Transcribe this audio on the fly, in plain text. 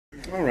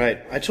All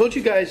right. I told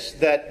you guys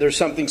that there's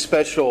something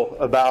special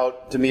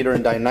about Demeter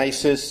and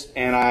Dionysus,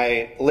 and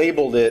I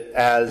labeled it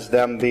as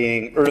them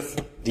being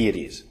earth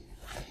deities.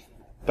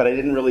 But I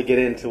didn't really get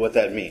into what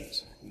that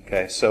means.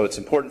 Okay, so it's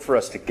important for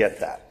us to get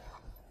that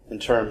in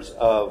terms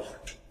of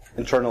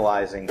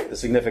internalizing the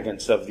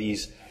significance of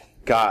these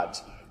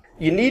gods.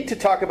 You need to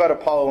talk about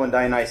Apollo and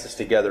Dionysus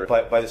together.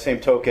 By the same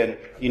token,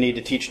 you need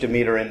to teach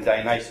Demeter and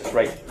Dionysus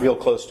right real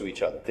close to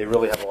each other. They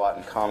really have a lot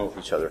in common with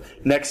each other.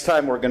 Next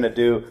time we're going to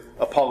do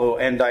Apollo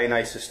and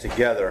Dionysus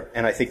together,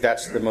 and I think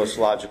that's the most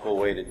logical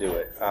way to do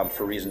it,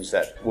 for reasons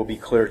that will be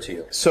clear to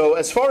you. So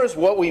as far as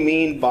what we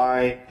mean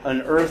by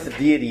an earth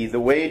deity,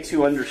 the way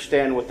to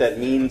understand what that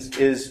means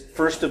is,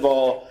 first of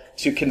all,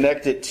 to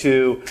connect it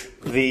to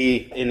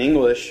the, in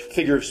English,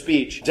 figure of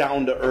speech,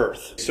 down to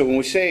earth. So when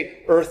we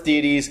say earth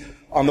deities,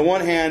 on the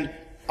one hand,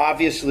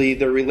 obviously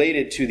they're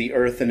related to the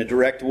earth in a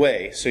direct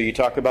way. So you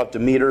talk about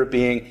Demeter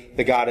being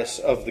the goddess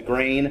of the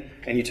grain,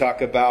 and you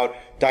talk about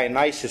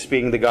Dionysus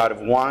being the god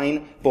of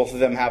wine. Both of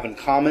them have in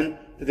common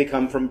that they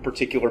come from a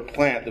particular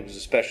plant that was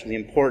especially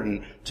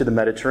important to the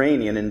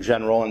Mediterranean in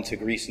general and to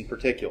Greece in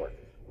particular.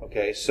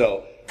 Okay,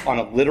 so on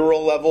a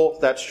literal level,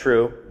 that's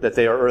true, that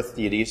they are earth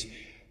deities.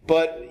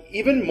 But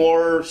even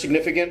more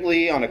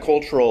significantly, on a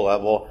cultural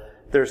level,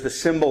 there's the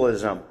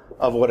symbolism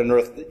of what an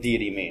earth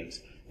deity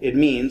means. It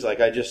means,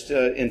 like I just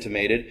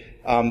intimated,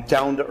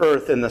 down to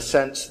earth in the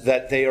sense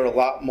that they are a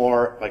lot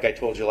more, like I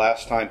told you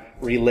last time,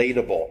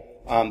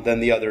 relatable than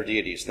the other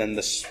deities, than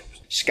the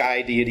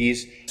sky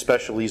deities,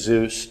 especially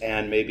Zeus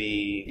and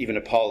maybe even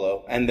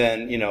Apollo. And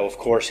then, you know, of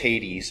course,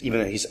 Hades, even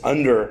though he's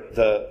under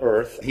the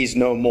earth, he's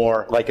no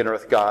more like an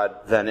earth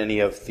god than any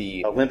of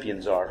the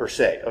Olympians are, per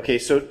se. Okay,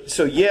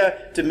 so yeah,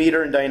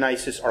 Demeter and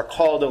Dionysus are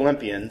called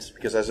Olympians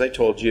because, as I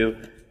told you,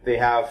 they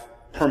have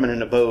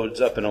permanent abodes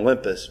up in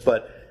Olympus,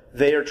 but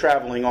they are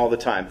traveling all the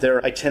time.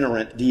 They're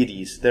itinerant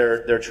deities.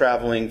 They're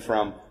traveling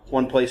from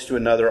one place to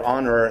another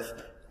on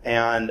earth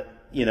and,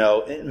 you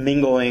know,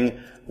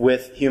 mingling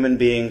with human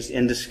beings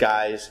in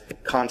disguise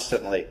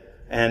constantly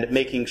and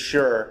making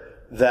sure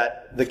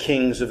that the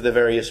kings of the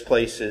various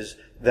places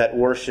that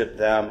worship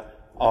them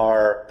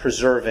are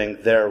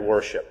preserving their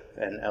worship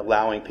and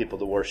allowing people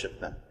to worship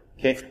them.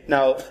 Okay?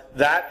 Now,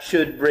 that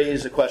should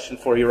raise a question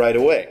for you right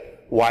away.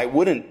 Why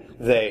wouldn't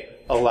they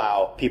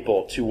allow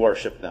people to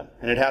worship them?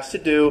 And it has to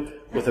do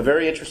with a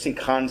very interesting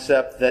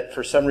concept that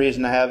for some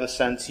reason I have a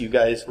sense you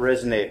guys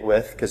resonate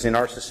with, because in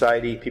our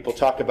society people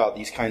talk about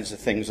these kinds of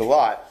things a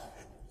lot.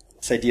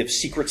 This idea of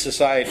secret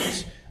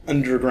societies,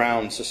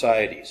 underground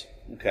societies,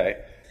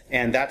 okay?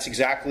 And that's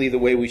exactly the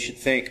way we should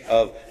think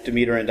of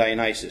Demeter and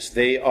Dionysus.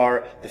 They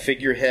are the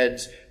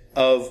figureheads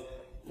of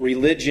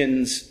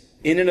religions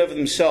in and of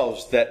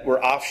themselves that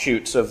were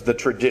offshoots of the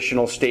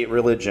traditional state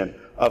religion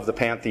of the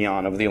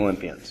pantheon of the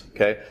Olympians.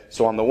 Okay?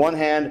 So on the one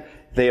hand,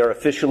 they are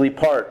officially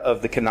part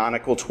of the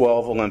canonical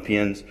 12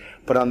 Olympians,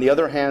 but on the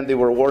other hand, they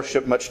were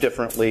worshipped much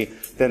differently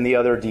than the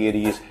other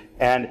deities.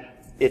 And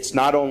it's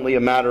not only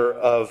a matter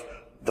of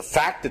the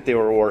fact that they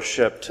were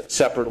worshipped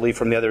separately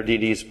from the other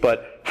deities,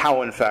 but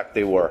how in fact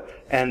they were.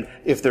 And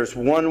if there's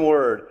one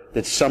word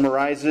that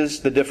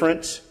summarizes the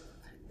difference,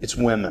 it's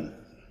women.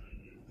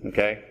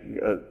 Okay?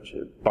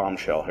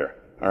 Bombshell here.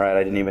 All right,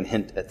 I didn't even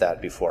hint at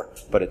that before,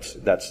 but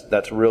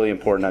that's really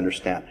important to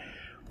understand.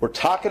 We're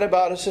talking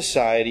about a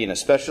society, and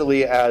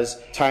especially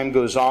as time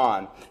goes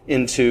on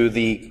into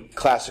the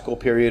classical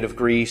period of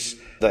Greece,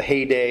 the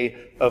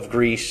heyday of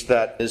Greece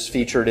that is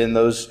featured in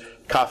those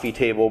coffee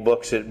table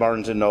books at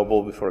Barnes &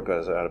 Noble before it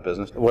goes out of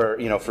business, where,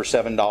 you know, for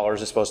 $7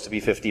 it's supposed to be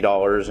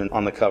 $50, and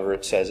on the cover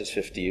it says it's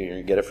 50, and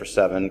you get it for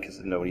 $7 because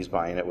nobody's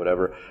buying it,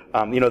 whatever.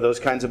 You know, those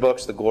kinds of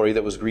books, The Glory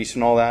That Was Greece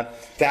and all that.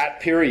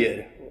 That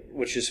period,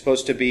 which is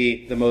supposed to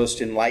be the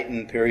most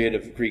enlightened period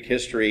of Greek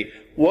history,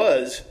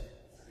 was,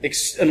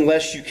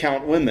 unless you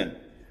count women,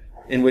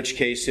 in which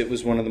case it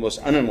was one of the most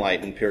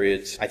unenlightened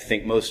periods, I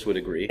think most would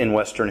agree, in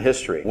Western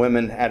history.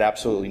 Women had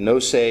absolutely no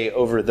say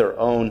over their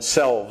own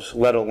selves,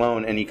 let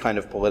alone any kind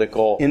of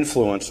political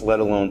influence, let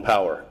alone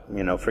power.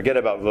 You know, forget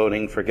about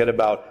voting, forget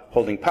about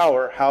holding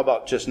power. How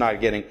about just not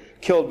getting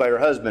killed by your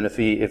husband if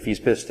he's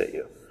pissed at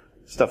you?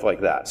 Stuff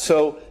like that.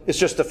 So it's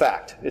just a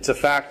fact. It's a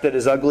fact that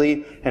is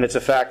ugly, and it's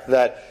a fact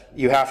that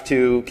you have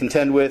to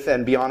contend with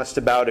and be honest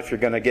about if you're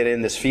going to get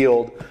in this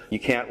field. You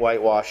can't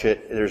whitewash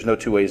it. There's no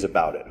two ways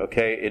about it,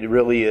 okay? It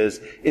really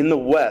is, in the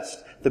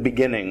West, the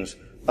beginnings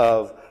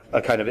of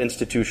a kind of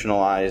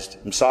institutionalized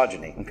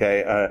misogyny,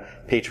 okay?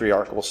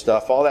 Patriarchal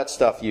stuff, all that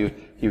stuff you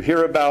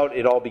hear about,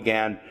 it all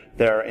began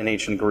there in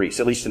ancient Greece,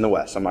 at least in the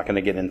West. I'm not going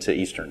to get into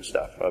Eastern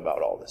stuff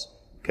about all this,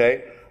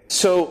 okay?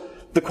 So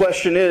the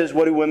question is,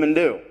 what do women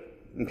do?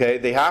 Okay,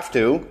 they have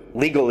to,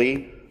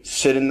 legally,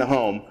 sit in the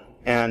home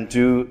and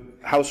do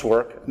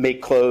housework,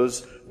 make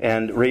clothes,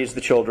 and raise the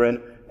children,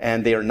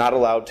 and they are not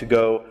allowed to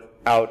go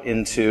out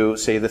into,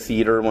 say, the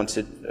theater once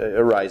it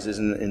arises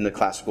in the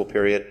classical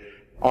period,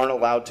 aren't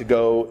allowed to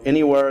go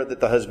anywhere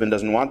that the husband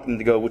doesn't want them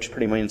to go, which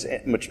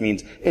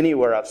means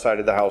anywhere outside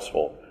of the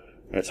household.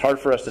 And it's hard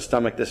for us to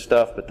stomach this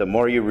stuff, but the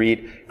more you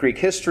read Greek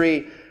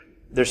history,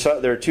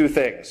 there are two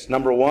things.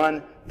 Number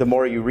one, the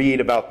more you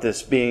read about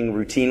this being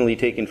routinely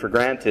taken for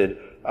granted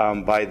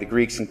by the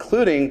Greeks,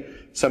 including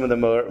some of the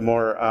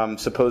more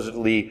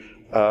supposedly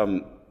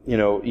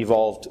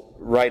evolved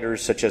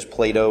writers such as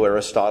Plato,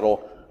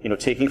 Aristotle,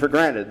 taking for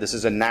granted this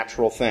is a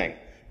natural thing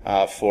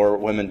for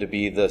women to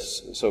be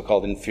this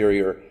so-called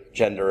inferior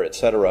gender,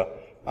 etc.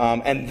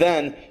 And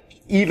then,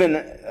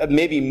 even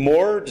maybe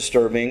more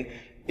disturbing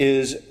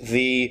is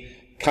the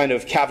kind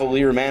of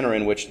cavalier manner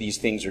in which these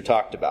things are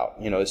talked about.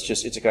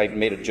 It's a guy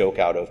made a joke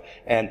out of.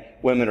 And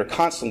women are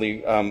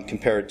constantly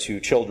compared to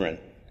children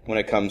when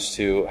it comes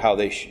to how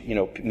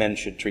men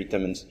should treat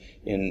them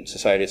in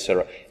society,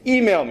 etc.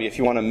 Email me if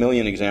you want a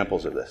million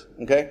examples of this,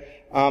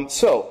 okay?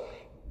 So,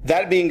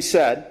 that being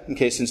said,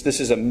 okay, since this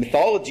is a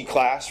mythology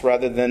class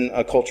rather than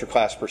a culture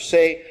class per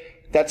se,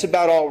 that's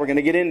about all we're going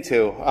to get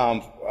into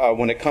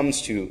when it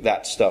comes to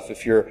that stuff.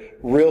 If you're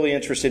really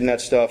interested in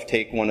that stuff,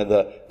 take one of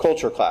the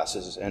culture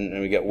classes, and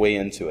we get way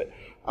into it.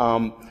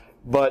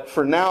 But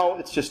for now,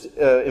 it's just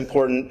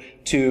important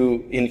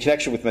to, in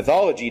connection with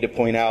mythology, to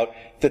point out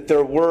that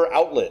there were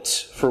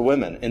outlets for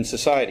women in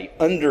society,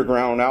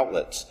 underground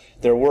outlets.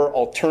 There were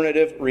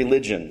alternative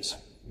religions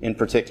in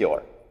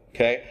particular,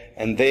 okay?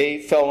 And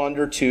they fell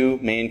under two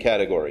main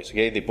categories,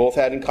 okay? They both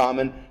had in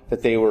common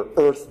that they were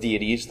earth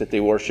deities that they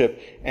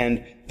worship,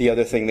 and the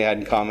other thing they had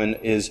in common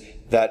is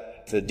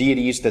that the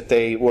deities that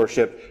they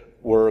worship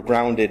were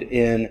grounded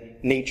in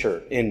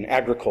nature, in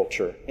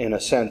agriculture, in a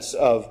sense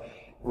of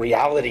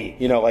reality,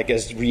 like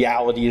as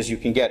reality as you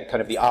can get,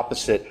 kind of the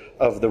opposite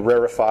of the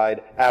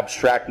rarefied,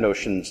 abstract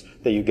notions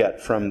that you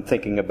get from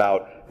thinking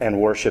about and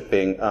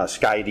worshiping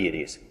sky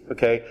deities,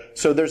 okay?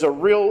 So there's a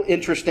real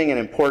interesting and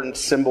important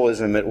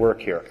symbolism at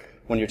work here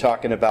when you're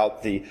talking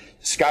about the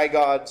sky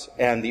gods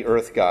and the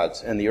earth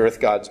gods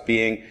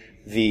being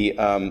the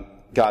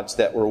gods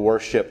that were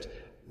worshipped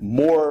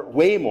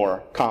way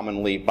more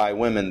commonly by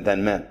women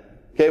than men.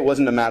 Okay, it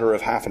wasn't a matter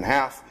of half and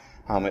half.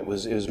 It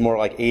was more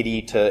like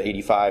 80 to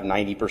 85,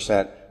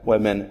 90%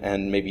 women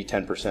and maybe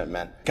 10%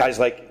 men. Guys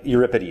like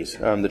Euripides,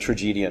 the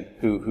tragedian,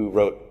 who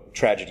wrote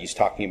tragedies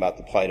talking about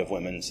the plight of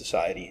women in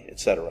society,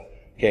 etc.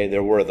 Okay,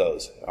 there were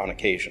those on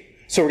occasion.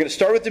 So we're going to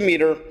start with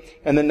Demeter,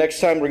 and then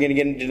next time we're going to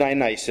get into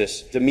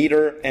Dionysus.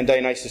 Demeter and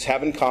Dionysus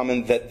have in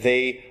common that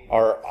they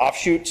are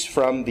offshoots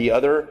from the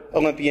other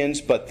Olympians,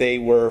 but they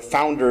were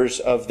founders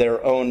of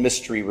their own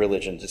mystery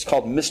religions. It's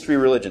called mystery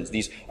religions,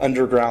 these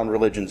underground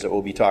religions that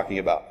we'll be talking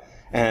about.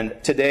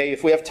 And today,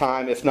 if we have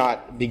time, if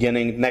not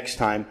beginning next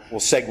time, we'll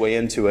segue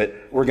into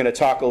it. We're going to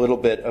talk a little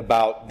bit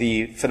about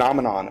the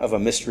phenomenon of a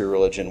mystery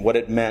religion, what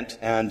it meant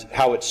and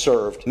how it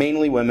served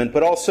mainly women,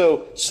 but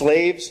also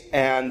slaves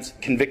and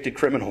convicted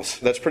criminals.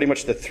 That's pretty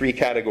much the three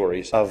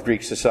categories of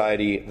Greek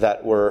society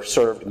that were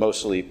served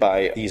mostly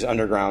by these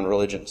underground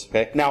religions.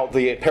 Okay? Now,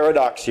 the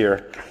paradox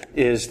here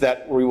is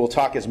that we will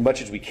talk as much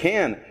as we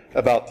can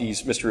about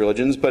these mystery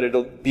religions, but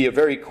it'll be a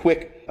very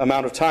quick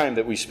amount of time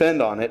that we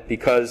spend on it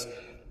because,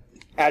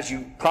 as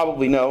you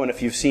probably know, and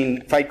if you've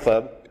seen Fight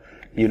Club,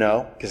 you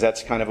know, because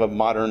that's kind of a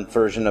modern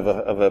version of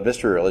a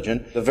mystery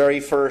religion. The very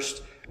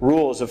first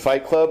rules of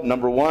Fight Club,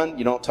 number one,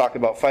 you don't talk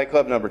about Fight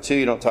Club. Number two,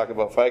 you don't talk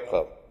about Fight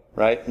Club.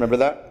 Right? Remember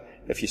that?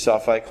 If you saw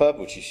Fight Club,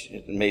 which is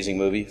an amazing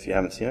movie if you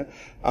haven't seen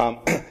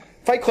it.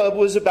 Fight Club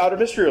was about a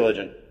mystery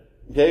religion.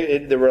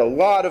 Okay? There were a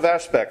lot of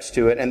aspects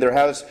to it, and there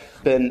has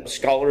been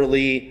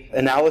scholarly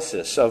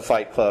analysis of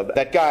Fight Club.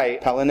 That guy,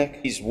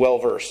 Palahniuk, he's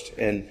well-versed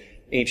in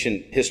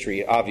ancient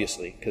history,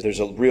 obviously, because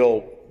there's a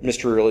real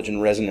mystery religion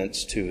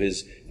resonance to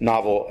his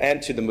novel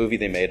and to the movie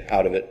they made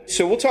out of it.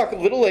 So we'll talk a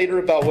little later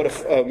about what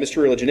a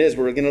mystery religion is,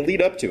 but we're going to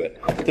lead up to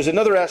it. There's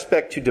another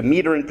aspect to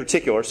Demeter in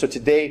particular. So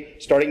today,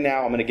 starting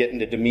now, I'm going to get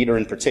into Demeter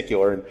in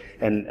particular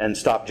and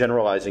stop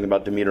generalizing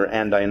about Demeter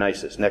and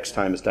Dionysus. Next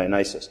time is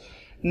Dionysus.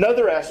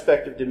 Another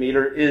aspect of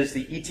Demeter is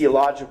the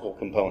etiological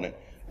component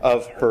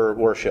of her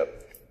worship.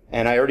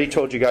 And I already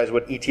told you guys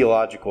what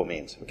etiological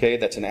means, okay?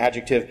 That's an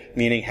adjective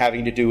meaning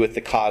having to do with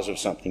the cause of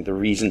something, the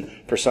reason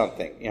for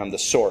something, the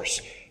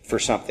source for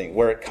something,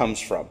 where it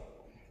comes from,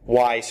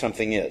 why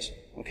something is,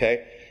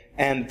 okay?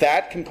 And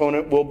that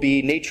component will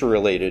be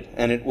nature-related,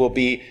 and it will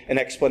be an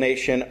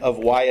explanation of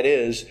why it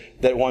is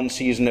that one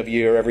season of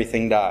year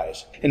everything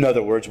dies. In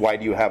other words, why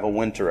do you have a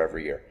winter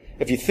every year?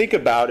 If you think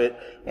about it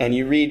and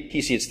you read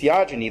Hesiod's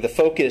Theogony, the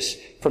focus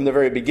from the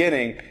very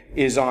beginning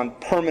is on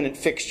permanent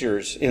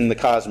fixtures in the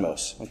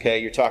cosmos. Okay,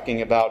 you're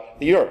talking about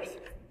the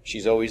earth.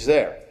 She's always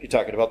there. You're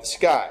talking about the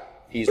sky.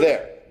 He's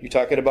there. You're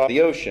talking about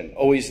the ocean.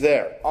 Always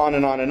there. On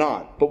and on and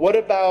on. But what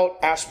about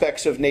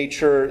aspects of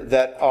nature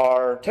that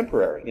are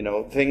temporary?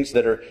 Things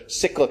that are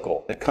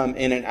cyclical, that come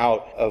in and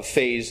out of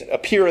phase,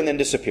 appear and then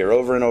disappear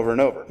over and over and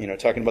over.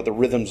 Talking about the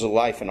rhythms of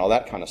life and all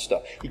that kind of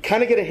stuff. You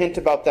kind of get a hint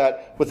about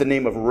that with the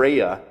name of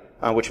Rhea,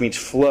 which means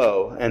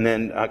flow, and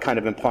then kind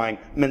of implying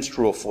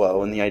menstrual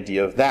flow and the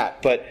idea of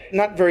that. But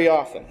not very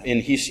often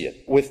in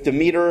Hesiod. With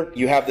Demeter,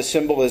 you have the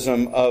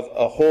symbolism of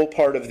a whole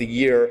part of the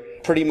year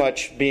pretty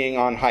much being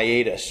on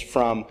hiatus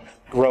from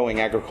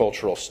growing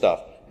agricultural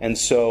stuff. And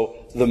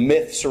so the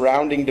myth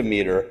surrounding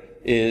Demeter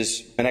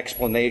is an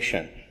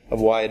explanation of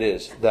why it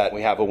is that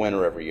we have a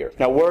winter every year.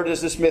 Now, where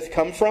does this myth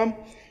come from?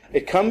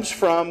 It comes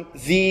from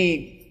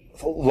the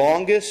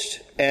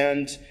longest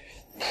and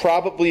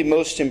probably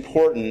most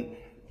important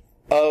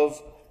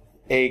of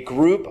a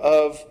group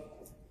of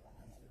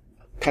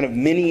kind of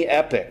mini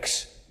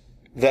epics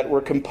that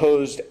were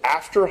composed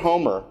after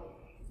Homer,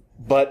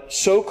 but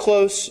so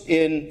close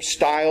in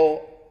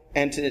style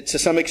and to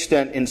some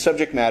extent in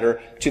subject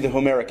matter to the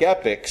Homeric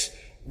epics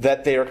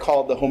that they are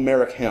called the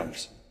Homeric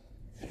hymns.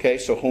 Okay,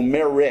 so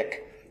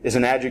Homeric is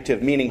an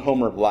adjective meaning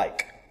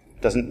Homer-like.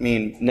 Doesn't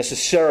mean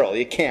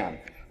necessarily, it can,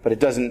 but it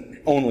doesn't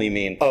only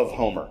mean of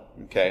Homer.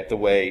 Okay, the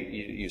way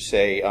you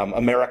say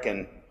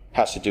American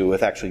has to do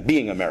with actually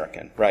being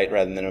American, right,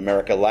 rather than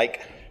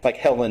America-like. Like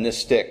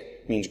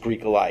Hellenistic means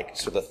Greek-alike.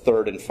 So the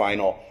third and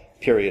final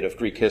period of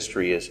Greek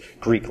history is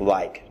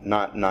Greek-like,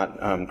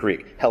 not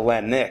Greek.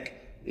 Hellenic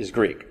is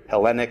Greek.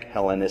 Hellenic,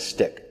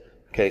 Hellenistic.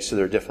 Okay, so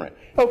they're different.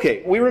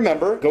 Okay, we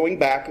remember, going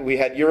back, we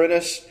had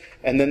Uranus,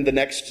 and then the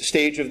next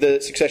stage of the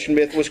succession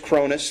myth was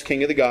Cronus,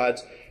 king of the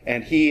gods,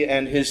 and he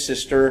and his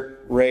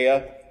sister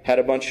Rhea had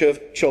a bunch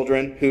of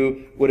children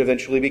who would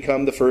eventually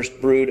become the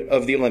first brood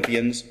of the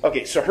Olympians.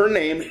 Okay, so her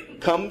name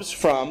comes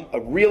from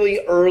a really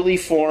early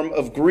form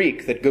of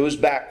Greek that goes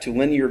back to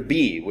Linear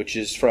B, which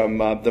is from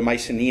the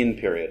Mycenaean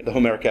period. The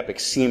Homeric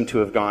epics seem to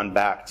have gone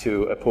back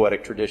to a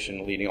poetic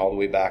tradition leading all the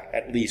way back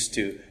at least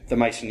to the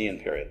Mycenaean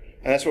period.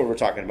 And that's what we're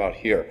talking about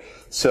here.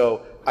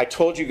 So I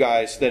told you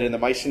guys that in the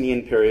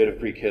Mycenaean period of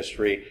Greek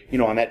history,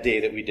 on that day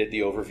that we did the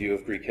overview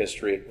of Greek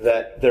history,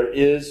 that there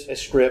is a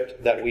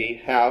script that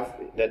we have,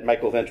 that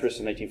Michael Ventris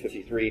in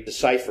 1953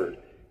 deciphered.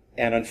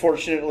 And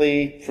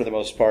unfortunately, for the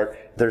most part,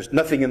 there's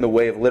nothing in the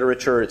way of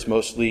literature. It's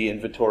mostly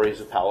inventories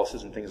of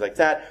palaces and things like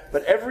that.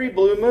 But every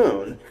blue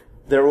moon,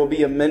 there will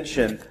be a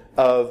mention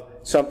of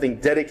something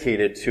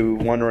dedicated to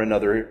one or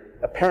another,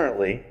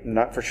 apparently,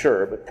 not for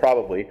sure, but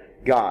probably,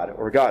 god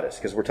or goddess,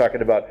 because we're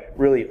talking about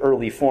really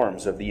early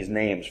forms of these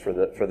names for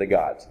the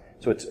gods.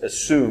 So it's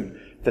assumed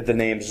that the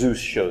name Zeus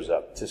shows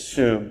up. It's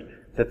assumed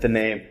that the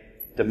name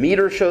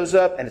Demeter shows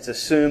up, and it's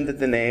assumed that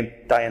the name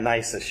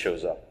Dionysus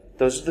shows up.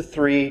 Those are the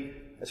three,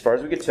 as far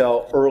as we can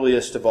tell,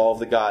 earliest of all of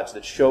the gods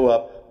that show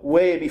up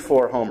way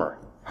before Homer,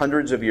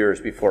 hundreds of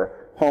years before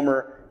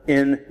Homer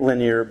in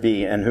Linear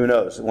B. And who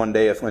knows, one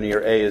day if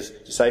Linear A is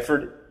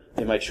deciphered,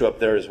 they might show up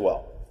there as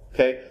well.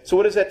 Okay, so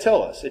what does that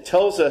tell us? It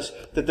tells us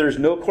that there's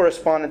no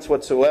correspondence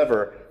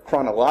whatsoever,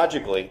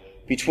 chronologically,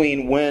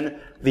 between when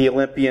the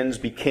Olympians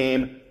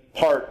became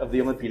part of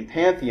the Olympian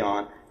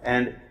pantheon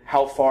and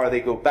how far they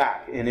go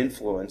back in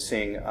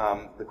influencing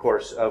the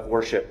course of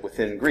worship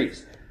within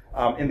Greece.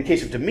 In the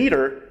case of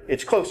Demeter,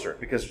 it's closer,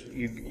 because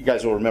you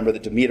guys will remember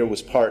that Demeter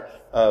was part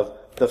of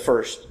the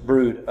first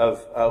brood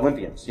of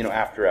Olympians,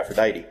 after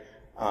Aphrodite.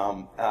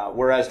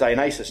 Whereas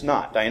Dionysus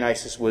not.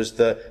 Dionysus was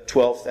the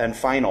 12th and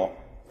final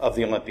of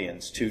the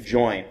Olympians to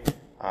join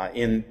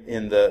in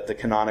the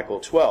canonical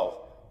 12.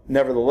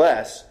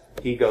 Nevertheless,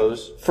 he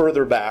goes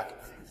further back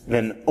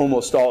than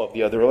almost all of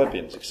the other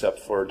Olympians, except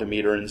for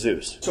Demeter and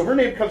Zeus. So her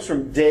name comes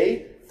from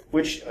De,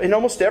 which in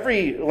almost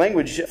every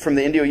language from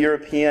the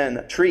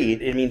Indo-European tree,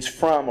 it means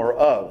from or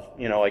of.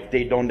 Like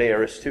de donde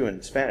eres tú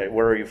in Spanish.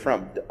 Where are you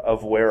from?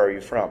 Of where are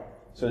you from?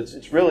 So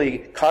it's really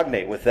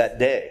cognate with that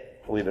de,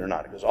 believe it or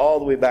not. It goes all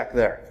the way back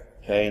there.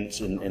 Okay, and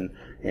it's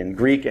in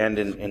Greek and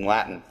in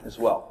Latin as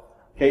well.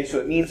 Okay, so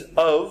it means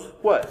of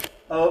what?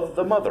 Of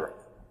the mother.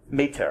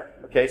 Demeter.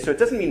 Okay, so it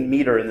doesn't mean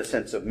meter in the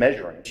sense of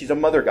measuring. She's a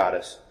mother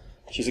goddess.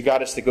 She's a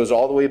goddess that goes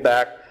all the way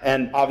back.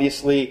 And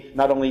obviously,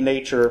 not only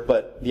nature,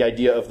 but the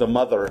idea of the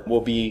mother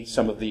will be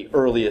some of the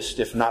earliest,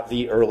 if not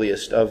the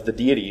earliest, of the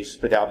deities.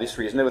 For the obvious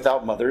reason that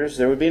without mothers,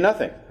 there would be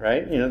nothing,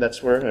 right?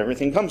 That's where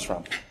everything comes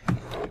from.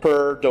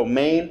 Her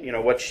domain,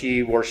 what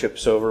she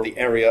worships over, the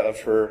area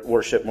of her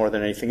worship more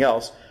than anything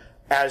else.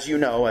 As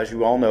you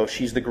all know,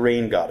 she's the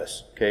grain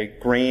goddess, okay?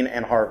 Grain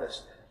and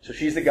harvest. So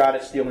she's the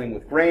goddess dealing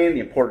with grain,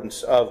 the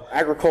importance of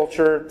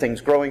agriculture,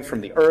 things growing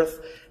from the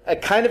earth, a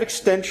kind of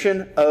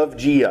extension of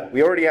Gia.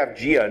 We already have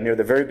Gia near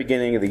the very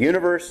beginning of the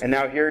universe, and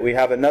now here we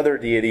have another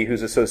deity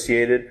who's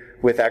associated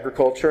with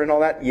agriculture and all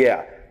that.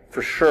 Yeah,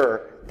 for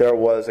sure there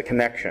was a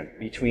connection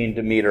between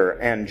Demeter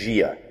and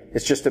Gia.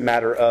 It's just a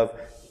matter of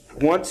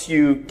once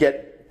you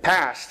get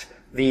past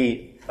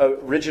the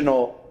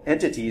original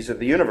entities of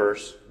the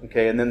universe,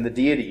 okay, and then the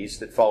deities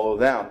that follow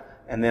them,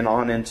 and then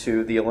on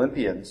into the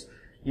Olympians,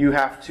 you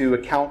have to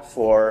account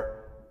for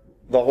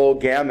the whole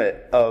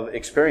gamut of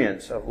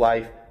experience of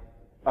life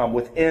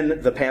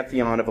within the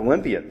pantheon of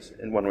Olympians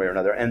in one way or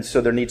another. And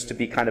so there needs to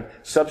be kind of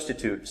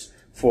substitutes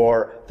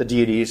for the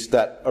deities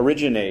that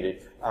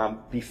originated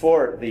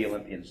before the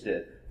Olympians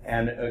did.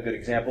 And a good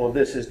example of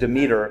this is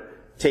Demeter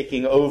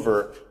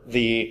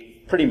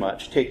pretty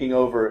much taking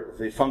over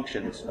the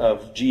functions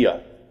of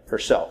Gia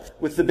herself.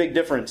 With the big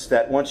difference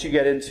that once you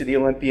get into the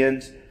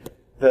Olympians,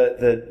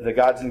 the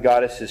gods and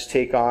goddesses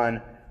take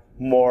on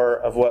more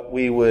of what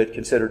we would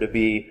consider to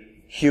be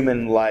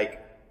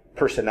human-like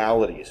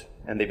personalities,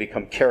 and they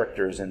become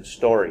characters and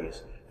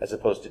stories, as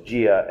opposed to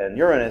Gia and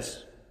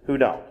Uranus, who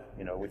don't.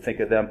 We think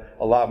of them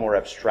a lot more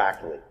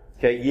abstractly.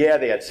 Okay, yeah,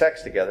 they had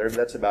sex together, but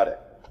that's about it.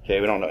 Okay,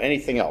 we don't know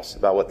anything else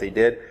about what they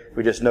did.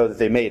 We just know that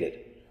they made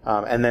it.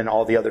 And then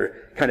all the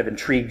other kind of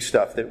intrigue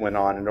stuff that went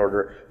on in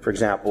order, for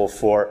example,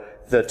 for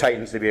the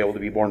Titans to be able to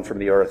be born from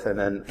the earth, and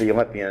then the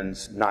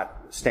Olympians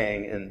not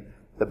staying in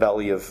the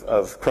belly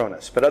of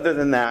Cronus. But other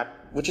than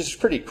that, which is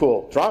pretty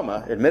cool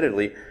drama,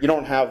 admittedly, you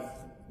don't have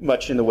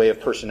much in the way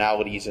of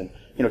personalities and,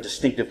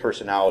 distinctive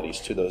personalities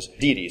to those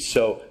deities.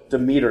 So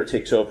Demeter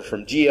takes over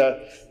from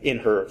Gaia in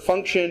her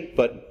function,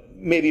 but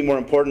maybe more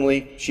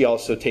importantly, she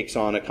also takes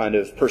on a kind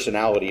of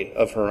personality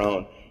of her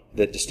own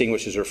that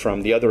distinguishes her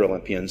from the other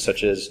Olympians,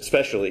 such as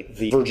especially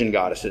the virgin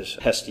goddesses,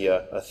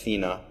 Hestia,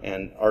 Athena,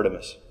 and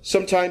Artemis.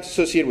 Sometimes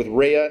associated with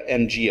Rhea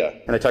and Gaia.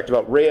 And I talked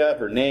about Rhea,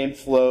 her name,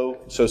 flow,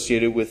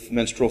 associated with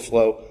menstrual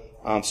flow.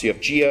 So you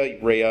have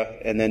Gaia, Rhea,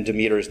 and then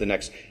Demeter is the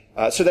next.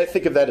 So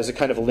think of that as a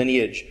kind of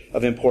lineage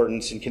of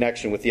importance in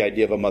connection with the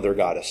idea of a mother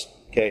goddess.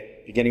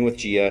 Okay, beginning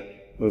with Gaia,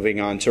 moving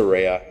on to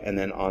Rhea, and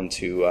then on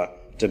to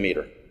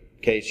Demeter.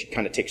 Okay, she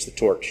kind of takes the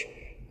torch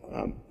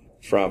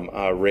from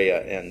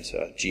Rhea and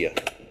Gaia.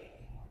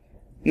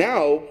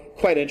 Now,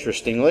 quite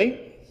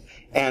interestingly,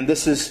 and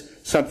this is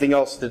something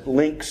else that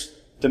links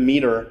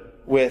Demeter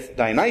with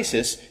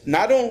Dionysus,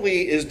 not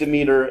only is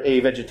Demeter a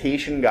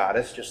vegetation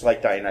goddess, just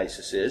like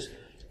Dionysus is,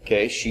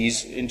 okay,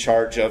 she's in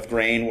charge of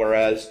grain,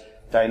 whereas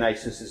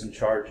Dionysus is in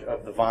charge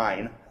of the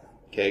vine,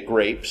 okay,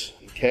 grapes,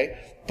 okay.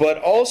 But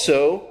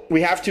also,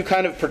 we have to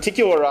kind of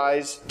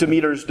particularize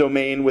Demeter's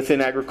domain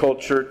within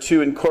agriculture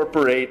to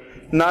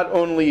incorporate not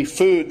only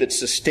food that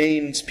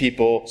sustains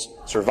people's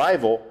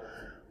survival,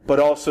 but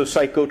also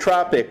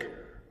psychotropic,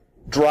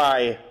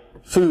 dry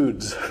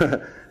foods,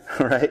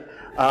 right?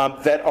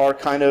 That are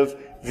kind of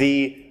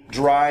the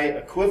dry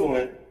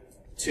equivalent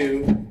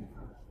to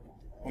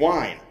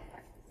wine.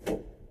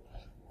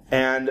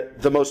 And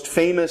the most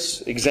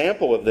famous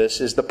example of this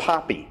is the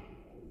poppy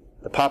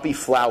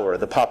flower,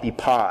 the poppy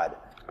pod,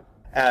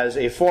 as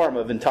a form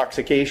of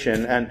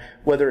intoxication, and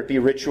whether it be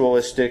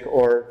ritualistic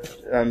or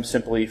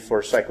simply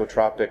for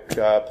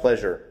psychotropic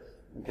pleasure.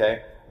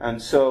 Okay? And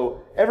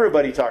so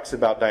everybody talks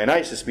about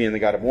Dionysus being the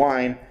god of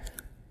wine.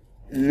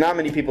 Not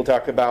many people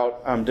talk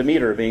about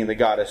Demeter being the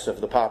goddess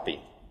of the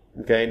poppy.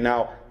 Okay?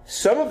 Now,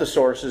 some of the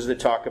sources that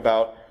talk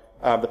about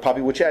the poppy,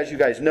 which, as you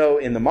guys know,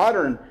 in the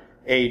modern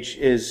age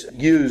is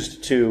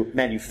used to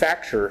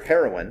manufacture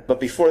heroin, but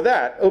before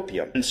that,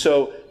 opium. And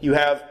so you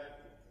have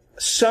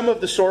some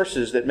of the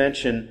sources that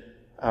mention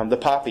the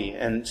poppy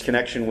and its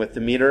connection with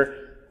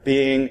Demeter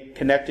being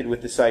connected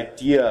with this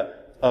idea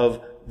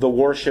of the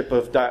worship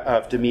of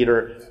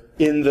Demeter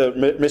in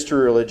the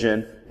mystery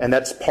religion, and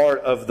that's part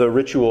of the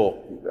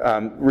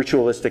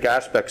ritualistic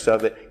aspects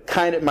of it.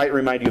 Kind of might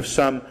remind you of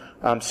some,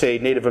 say,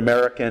 Native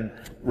American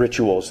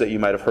rituals that you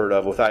might have heard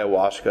of with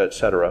ayahuasca,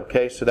 etc.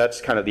 Okay, so that's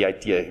kind of the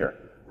idea here.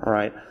 All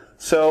right.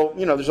 So,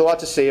 there's a lot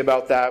to say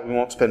about that. We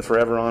won't spend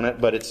forever on it,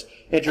 but it's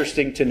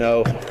interesting to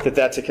know that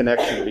that's a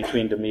connection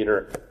between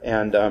Demeter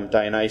and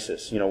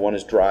Dionysus. One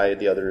is dry,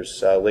 the other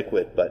is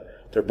liquid,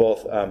 but they're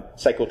both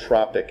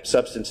psychotropic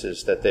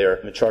substances that they're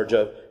in charge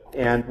of.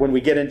 And when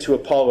we get into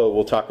Apollo,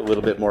 we'll talk a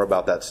little bit more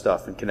about that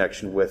stuff in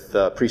connection with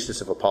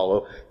Priestess of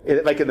Apollo.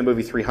 Like in the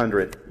movie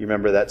 300, you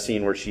remember that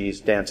scene where she's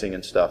dancing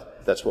and stuff?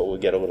 That's what we'll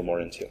get a little more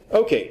into.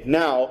 Okay,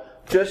 now,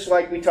 just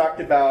like we talked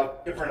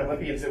about different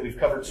Olympians that we've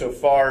covered so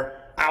far,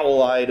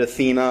 owl-eyed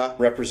Athena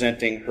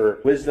representing her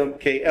wisdom.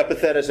 Okay,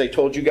 epithet, as I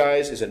told you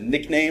guys, is a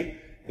nickname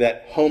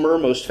that Homer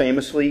most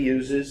famously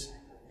uses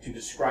to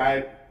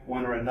describe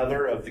one or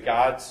another of the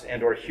gods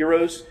and or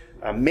heroes,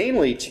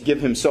 mainly to give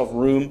himself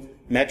room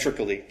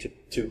metrically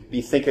to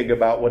be thinking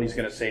about what he's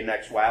going to say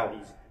next while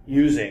he's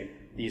using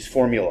these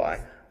formulae.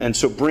 And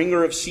so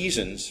bringer of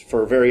seasons,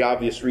 for very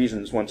obvious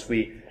reasons, once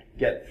we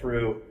get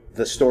through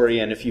the story,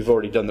 and if you've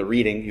already done the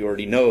reading, you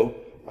already know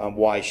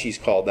why she's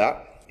called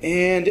that.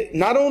 And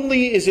not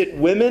only is it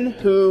women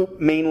who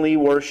mainly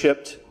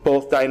worshipped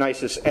both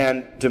Dionysus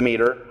and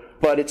Demeter,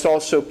 but it's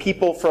also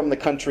people from the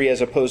country as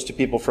opposed to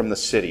people from the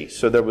city.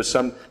 So there was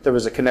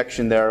a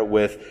connection there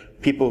with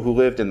people who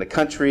lived in the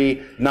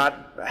country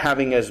not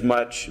having as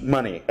much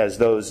money as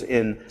those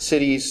in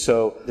cities.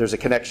 So there's a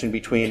connection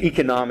between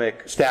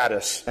economic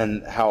status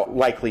and how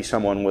likely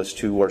someone was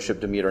to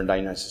worship Demeter and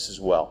Dionysus as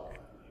well.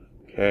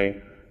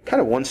 Okay. Kind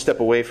of one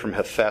step away from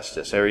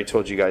Hephaestus. I already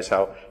told you guys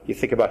how you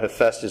think about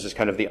Hephaestus as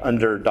kind of the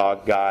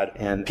underdog god,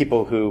 and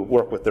people who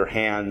work with their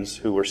hands,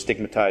 who were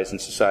stigmatized in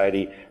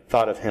society,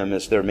 thought of him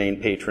as their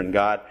main patron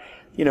god.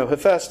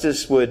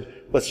 Hephaestus would,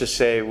 let's just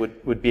say,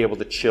 would be able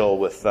to chill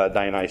with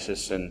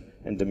Dionysus and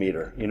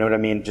Demeter. You know what I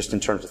mean? Just in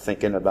terms of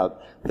thinking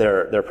about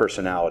their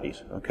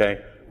personalities,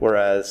 okay?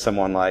 Whereas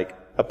someone like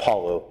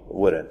Apollo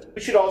wouldn't.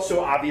 We should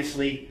also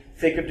obviously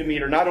think of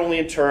Demeter not only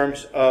in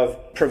terms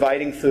of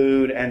providing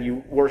food, and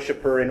you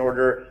worship her in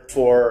order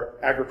for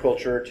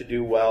agriculture to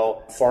do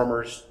well,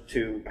 farmers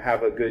to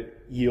have a good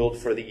yield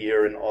for the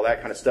year and all that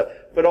kind of stuff,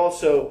 but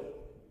also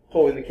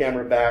pulling the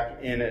camera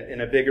back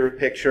in a bigger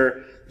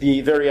picture,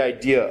 the very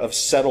idea of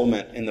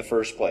settlement in the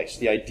first place,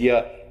 the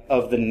idea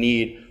of the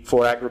need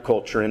for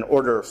agriculture in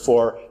order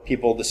for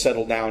people to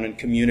settle down in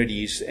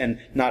communities and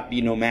not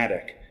be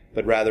nomadic,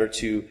 but rather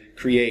to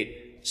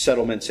create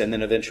settlements and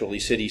then eventually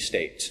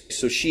city-states.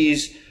 So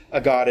she's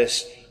a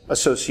goddess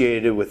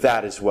associated with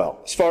that as well.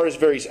 As far as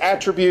various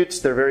attributes,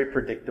 they're very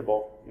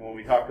predictable. When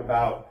we talk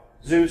about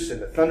Zeus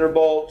and the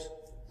thunderbolt,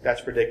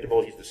 that's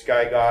predictable. He's the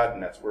sky god,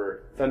 and that's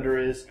where thunder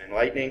is, and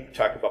lightning. We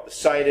talk about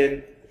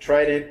Poseidon, the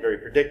trident, very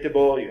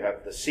predictable. You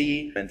have the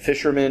sea and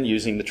fishermen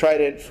using the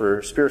trident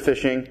for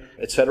spearfishing,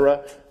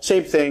 etc.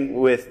 Same thing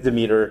with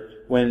Demeter.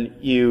 When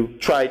you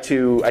try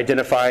to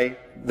identify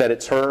that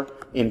it's her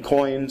in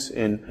coins,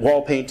 in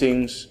wall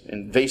paintings,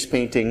 in vase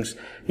paintings,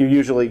 you're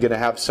usually going to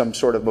have some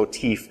sort of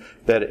motif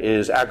that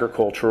is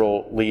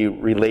agriculturally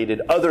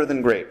related other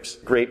than grapes.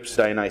 Grapes,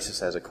 Dionysus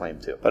has a claim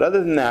to. But other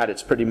than that,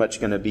 it's pretty much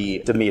going to be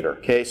Demeter.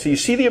 Okay, so you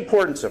see the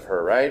importance of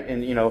her, right?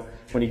 And,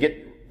 when you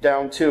get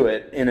down to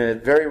it, in a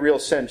very real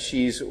sense,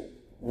 she's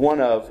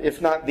one of,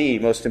 if not the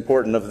most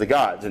important of the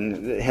gods,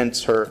 and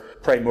hence her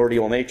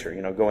primordial nature,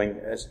 going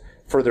as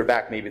further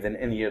back maybe than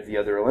any of the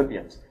other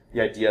Olympians.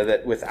 The idea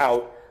that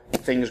without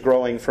things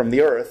growing from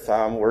the earth,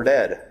 we're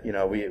dead.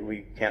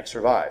 We can't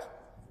survive.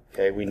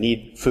 Okay, we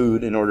need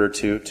food in order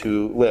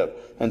to live.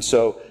 And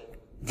so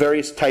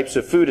various types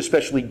of food,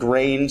 especially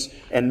grains,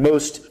 and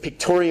most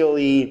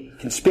pictorially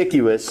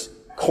conspicuous,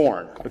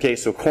 corn. Okay,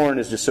 so corn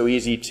is just so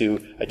easy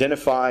to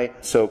identify.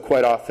 So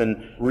quite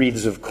often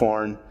wreaths of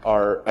corn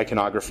are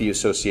iconography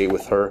associated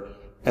with her.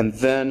 And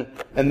then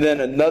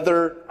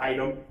another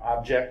item,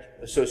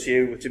 object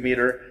associated with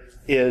Demeter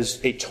is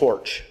a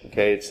torch.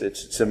 Okay,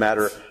 it's a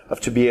matter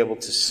of to be able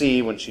to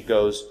see when she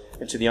goes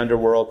into the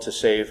underworld to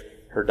save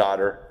her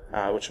daughter,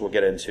 which we'll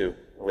get into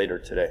later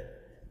today.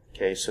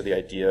 Okay, so the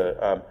idea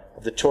of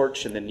the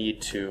torch and the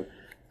need to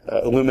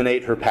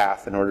illuminate her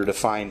path in order to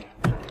find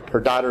her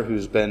daughter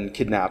who's been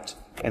kidnapped.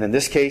 And in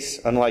this case,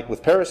 unlike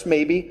with Paris,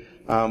 maybe,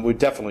 we're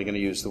definitely going to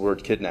use the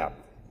word kidnap,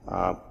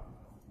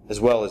 as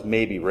well as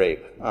maybe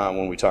rape,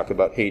 when we talk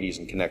about Hades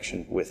in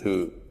connection with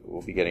who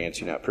we'll be getting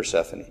into now,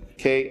 Persephone.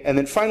 Okay, and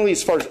then finally,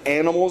 as far as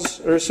animals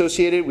are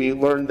associated, we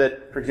learned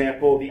that, for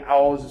example, the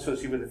owl is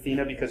associated with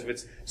Athena because of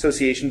its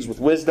associations with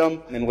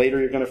wisdom. And then later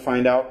you're going to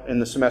find out in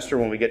the semester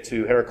when we get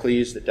to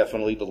Heracles that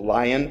definitely the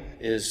lion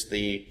is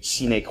the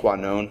sine qua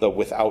non, the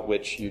without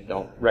which you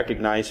don't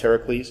recognize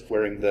Heracles,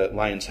 wearing the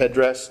lion's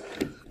headdress.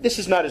 This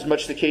is not as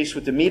much the case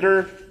with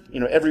Demeter.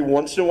 Every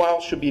once in a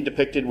while she'll be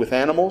depicted with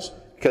animals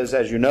because,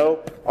 as you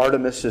know,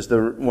 Artemis is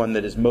the one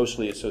that is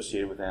mostly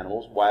associated with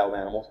animals, wild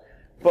animals.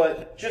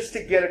 But just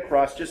to get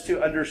across, just to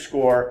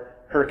underscore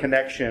her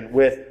connection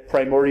with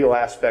primordial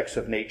aspects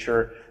of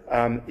nature,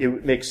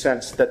 it makes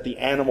sense that the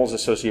animals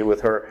associated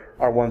with her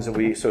are ones that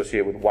we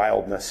associate with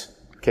wildness,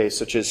 okay,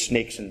 such as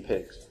snakes and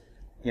pigs,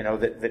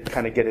 that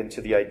kind of get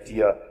into the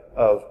idea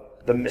of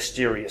the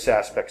mysterious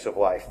aspects of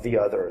life, the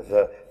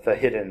other, the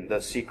hidden, the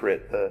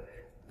secret, the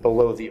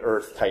below the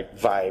earth type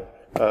vibe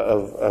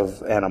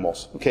of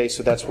animals. Okay,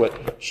 so that's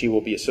what she will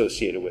be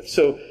associated with.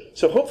 So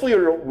hopefully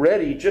you're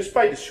already, just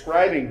by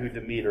describing who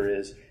Demeter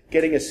is,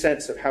 getting a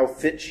sense of how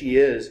fit she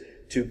is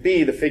to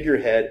be the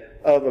figurehead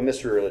of a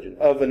mystery religion,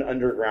 of an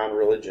underground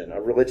religion,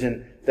 a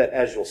religion that,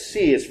 as you'll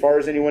see, as far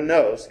as anyone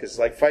knows, because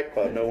like Fight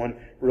Club, no one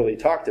really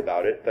talked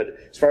about it, but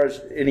as far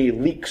as any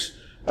leaks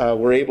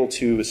were able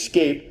to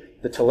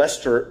escape, the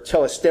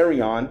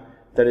Telesterion,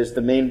 that is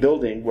the main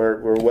building where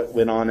what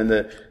went on in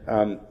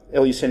the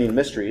Eleusinian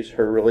Mysteries,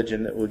 her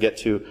religion that we'll get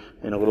to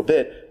in a little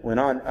bit, went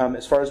on.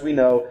 As far as we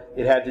know,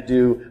 it had to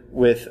do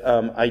with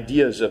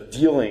ideas of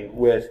dealing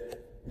with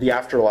the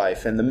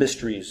afterlife and the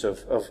mysteries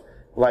of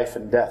life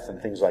and death and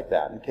things like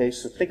that. Okay,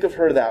 so think of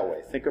her that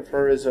way. Think of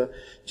her as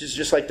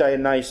just like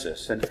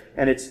Dionysus,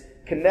 and it's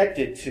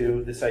connected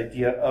to this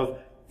idea of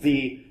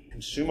the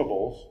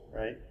consumables,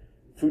 right?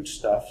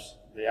 Foodstuffs,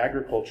 the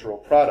agricultural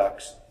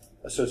products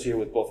associated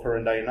with both her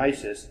and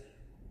Dionysus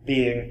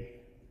being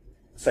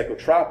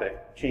psychotropic,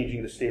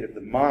 changing the state of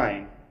the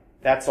mind.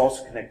 That's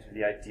also connected to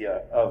the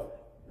idea of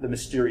the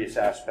mysterious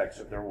aspects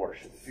of their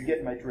worship. If you're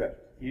getting my drift,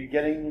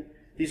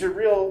 these are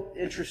real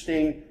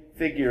interesting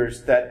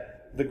figures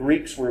that the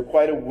Greeks were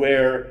quite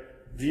aware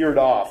veered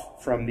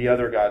off from the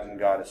other gods and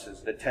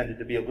goddesses that tended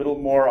to be a little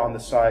more on the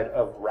side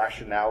of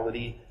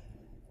rationality,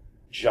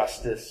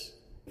 justice,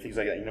 things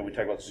like that. We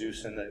talk about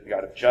Zeus and the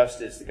god of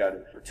justice, the god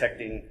of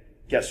protecting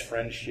guest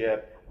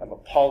friendship,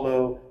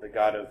 Apollo, the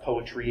god of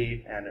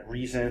poetry and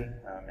reason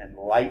and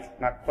light,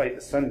 not quite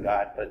the sun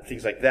god, but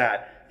things like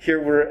that.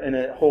 Here we're in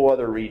a whole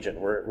other region.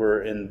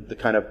 We're in the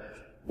kind of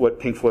what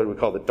Pink Floyd would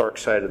call the dark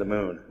side of the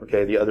moon,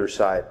 okay, the other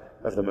side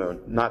of the moon.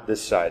 Not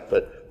this side,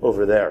 but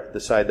over there, the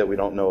side that we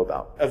don't know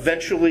about.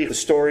 Eventually, the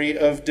story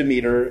of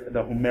Demeter,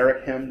 the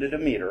Homeric hymn to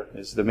Demeter,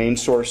 is the main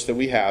source that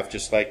we have,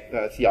 just like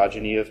the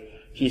Theogony of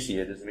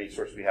Hesiod is the main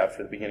source we have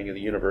for the beginning of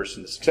the universe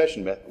and the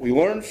succession myth. We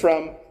learn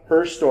from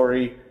her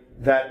story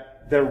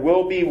that there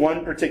will be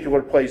one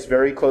particular place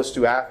very close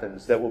to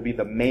Athens that will be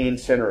the main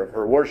center of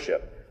her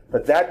worship.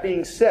 But that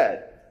being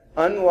said,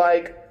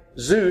 unlike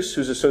Zeus,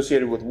 who's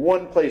associated with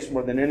one place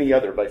more than any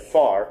other by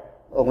far,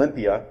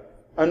 Olympia,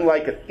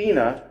 unlike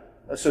Athena,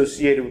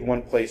 associated with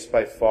one place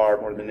by far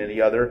more than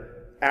any other,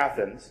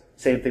 Athens.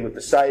 Same thing with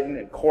Poseidon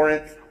and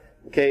Corinth,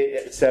 okay,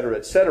 et cetera,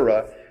 et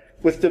cetera.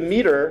 With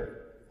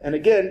Demeter, and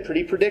again,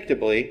 pretty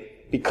predictably,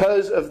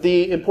 because of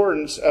the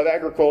importance of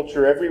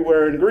agriculture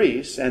everywhere in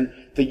Greece and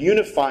the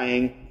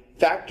unifying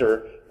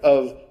factor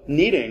of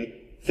needing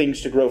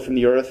things to grow from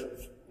the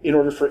earth in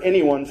order for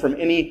anyone from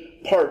any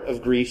part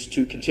of Greece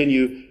to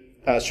continue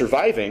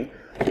surviving,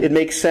 it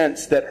makes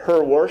sense that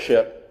her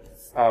worship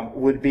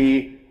would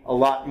be a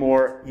lot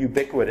more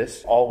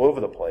ubiquitous all over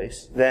the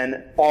place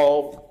than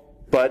all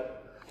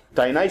but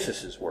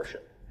Dionysus's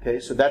worship. Okay,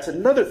 so that's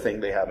another thing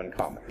they have in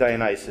common,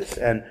 Dionysus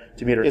and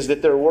Demeter, is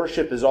that their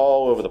worship is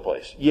all over the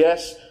place.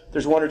 Yes,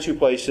 there's one or two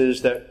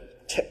places that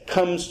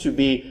comes to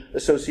be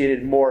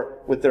associated more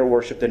with their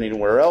worship than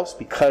anywhere else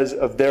because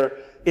of their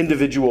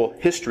individual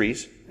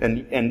histories,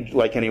 and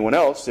like anyone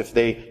else, if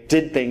they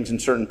did things in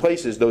certain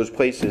places, those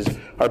places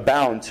are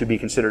bound to be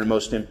considered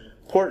most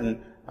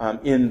important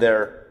in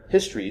their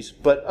histories.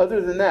 But other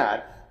than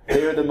that,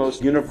 they are the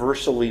most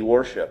universally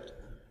worshipped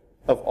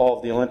of all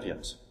of the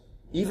Olympians,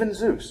 even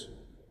Zeus.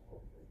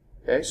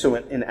 Okay, so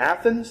in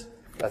Athens,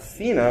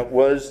 Athena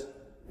was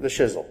the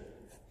shizzle.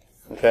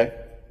 Okay,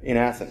 in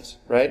Athens,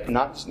 right?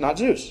 Not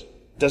Zeus.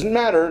 Doesn't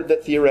matter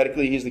that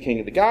theoretically he's the king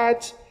of the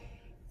gods.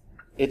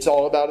 It's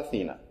all about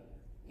Athena.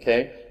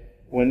 Okay,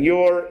 when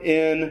you're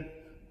in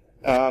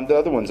the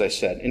other ones I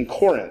said, in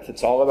Corinth,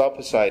 it's all about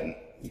Poseidon.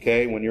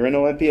 Okay, when you're in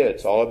Olympia,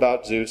 it's all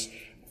about Zeus.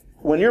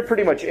 When you're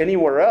pretty much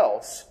anywhere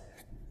else,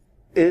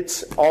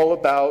 it's all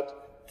about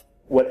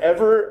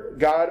whatever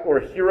god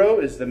or hero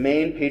is the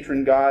main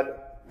patron god,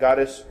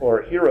 goddess,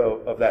 or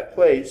hero of that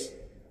place,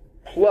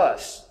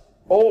 plus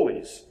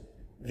always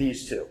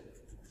these two,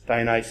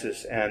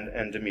 Dionysus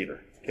and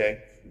Demeter.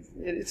 Okay,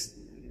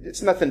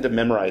 it's nothing to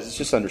memorize. It's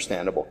just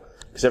understandable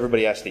because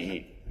everybody has to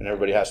eat and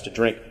everybody has to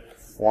drink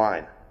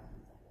wine.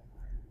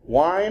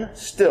 Wine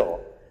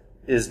still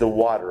is the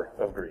water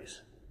of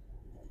Greece.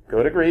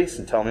 Go to Greece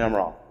and tell me I'm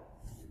wrong.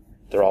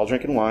 They're all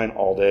drinking wine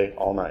all day,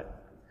 all night.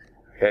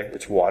 Okay,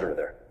 it's water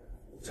there.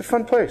 It's a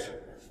fun place.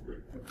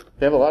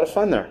 They have a lot of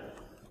fun there.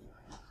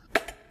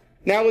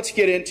 Now let's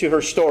get into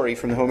her story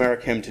from the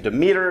Homeric hymn to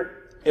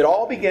Demeter. It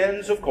all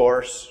begins, of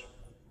course,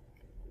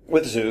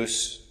 with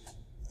Zeus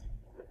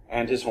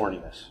and his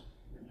horniness.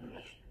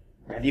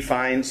 And he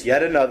finds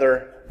yet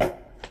another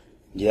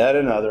to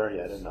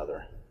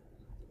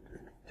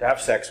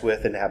have sex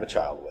with and to have a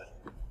child with.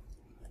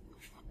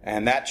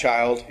 And that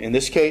child, in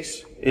this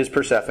case, is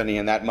Persephone,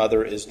 and that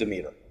mother is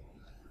Demeter.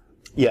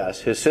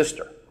 Yes, his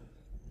sister.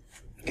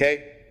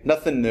 Okay,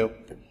 nothing new.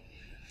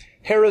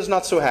 Hera's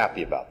not so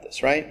happy about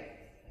this, right?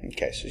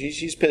 Okay, so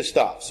she's pissed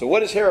off. So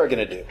what is Hera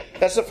going to do?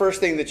 That's the first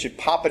thing that should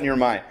pop in your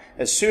mind.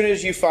 As soon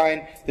as you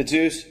find that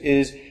Zeus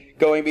is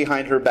going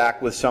behind her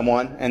back with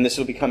someone, and this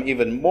will become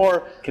even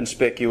more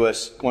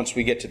conspicuous once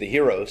we get to the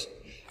heroes.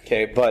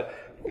 Okay, but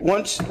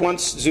once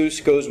Zeus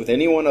goes with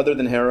anyone other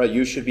than Hera,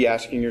 you should be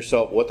asking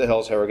yourself, what the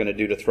hell is Hera going to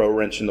do to throw a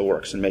wrench in the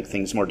works and make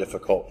things more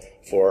difficult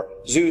for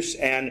Zeus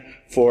and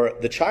for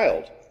the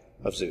child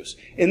of Zeus?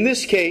 In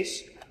this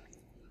case,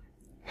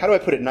 how do I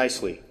put it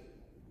nicely?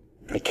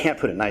 I can't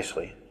put it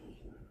nicely.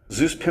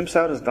 Zeus pimps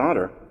out his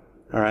daughter,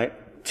 all right,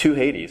 to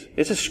Hades.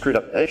 It's a screwed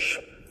up ish.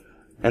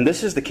 And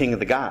this is the king of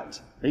the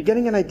gods. Are you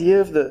getting an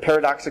idea of the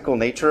paradoxical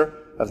nature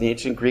of the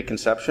ancient Greek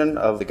conception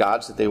of the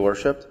gods that they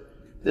worshipped?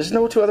 There's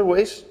no two other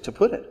ways to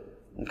put it.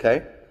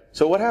 Okay?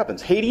 So what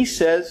happens? Hades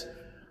says,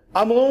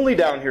 I'm lonely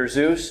down here,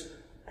 Zeus.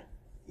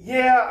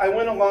 Yeah, I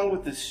went along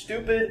with this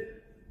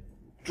stupid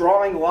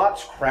drawing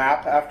lots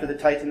crap after the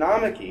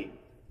Titanomachy.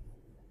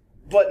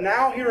 But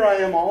now here I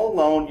am all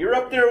alone. You're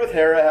up there with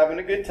Hera having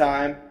a good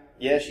time.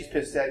 Yeah, she's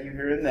pissed at you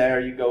here and there.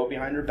 You go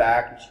behind her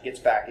back and she gets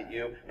back at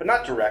you. But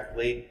not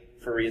directly,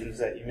 for reasons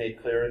that you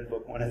made clear in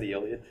Book 1 of the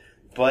Iliad.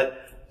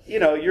 But,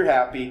 you're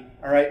happy.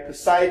 All right?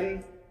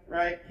 Poseidon,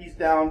 right? He's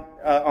down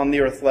on the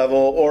earth level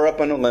or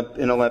up on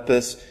in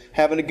Olympus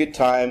having a good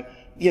time.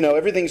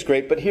 Everything's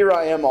great. But here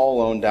I am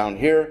all alone down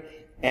here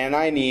and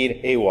I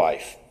need a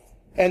wife.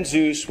 And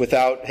Zeus,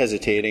 without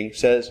hesitating,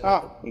 says,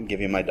 I can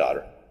give you my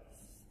daughter.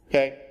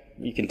 Okay?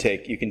 You can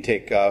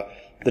take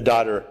the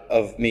daughter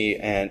of me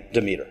and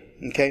Demeter.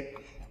 Okay?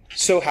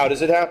 So how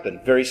does it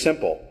happen? Very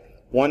simple.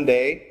 One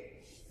day,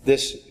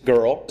 this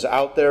girl is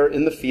out there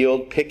in the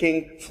field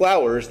picking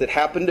flowers that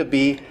happen to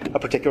be a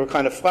particular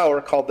kind of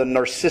flower called the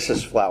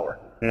narcissus flower.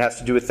 And it has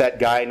to do with that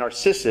guy,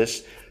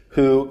 Narcissus,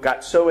 who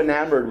got so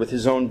enamored with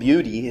his own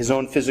beauty, his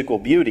own physical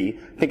beauty.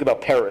 Think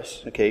about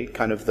Paris, okay?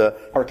 Kind of the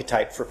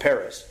archetype for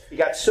Paris. He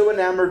got so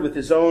enamored with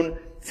his own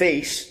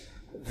face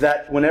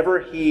that whenever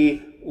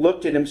he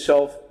looked at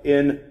himself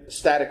in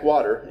static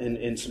water,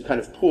 in some kind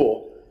of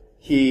pool,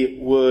 he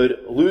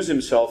would lose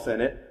himself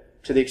in it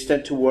to the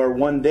extent to where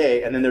one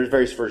day, and then there's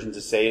various versions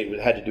that say it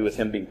had to do with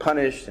him being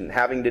punished and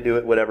having to do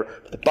it, whatever.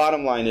 But the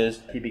bottom line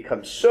is he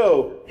becomes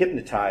so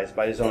hypnotized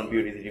by his own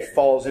beauty that he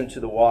falls into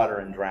the water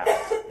and drowns.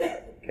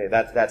 Okay,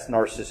 that's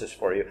Narcissus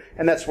for you.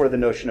 And that's where the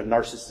notion of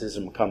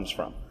narcissism comes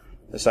from.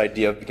 This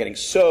idea of getting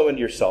so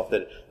into yourself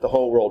that the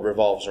whole world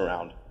revolves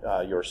around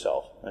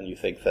yourself, and you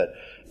think that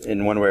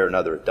in one way or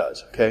another it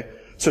does, okay?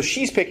 So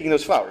she's picking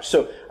those flowers.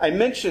 So I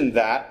mentioned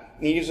that.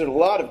 These are a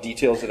lot of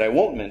details that I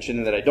won't mention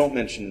and that I don't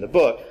mention in the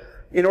book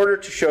in order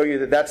to show you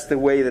that that's the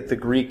way that the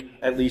Greek,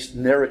 at least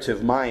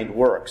narrative mind,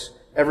 works.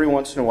 Every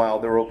once in a while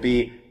there will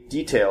be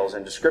details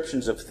and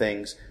descriptions of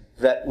things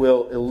that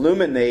will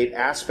illuminate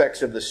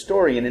aspects of the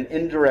story in an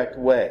indirect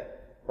way,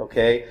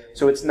 okay?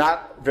 So it's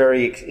not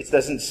very, it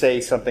doesn't say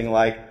something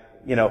like,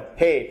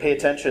 hey, pay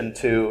attention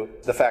to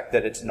the fact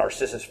that it's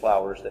narcissus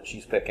flowers that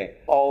she's picking.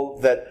 All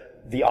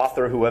that the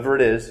author, whoever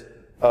it is,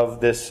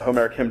 of this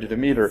Homeric hymn to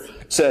Demeter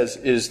says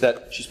is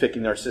that she's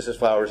picking narcissus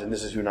flowers and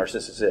this is who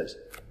Narcissus is.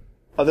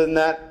 Other than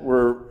that,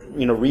 we're,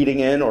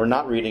 reading in or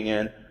not reading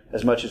in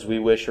as much as we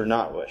wish or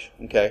not wish,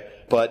 okay?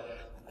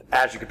 But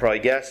as you could probably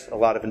guess, a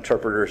lot of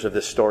interpreters of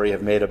this story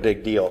have made a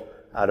big deal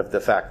out of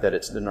the fact that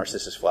it's the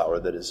narcissus flower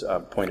that is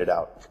pointed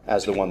out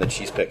as the one that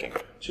she's picking.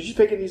 So she's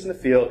picking these in the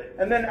field,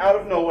 and then out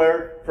of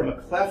nowhere, from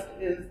a cleft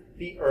in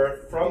the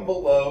earth, from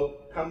below,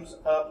 comes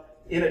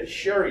up in a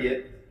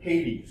chariot,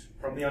 Hades,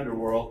 from the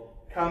underworld,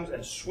 comes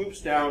and swoops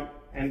down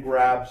and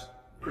grabs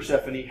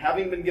Persephone,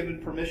 having been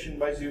given permission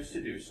by Zeus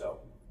to do so.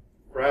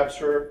 Grabs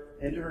her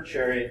into her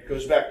chariot,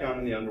 goes back down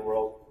in the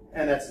underworld,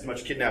 and that's as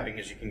much kidnapping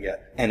as you can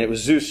get. And it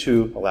was Zeus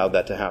who allowed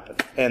that to happen.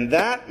 And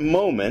that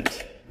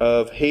moment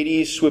of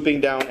Hades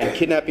swooping down and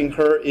kidnapping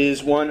her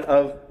is one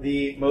of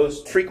the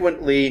most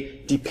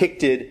frequently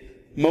depicted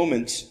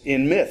moments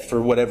in myth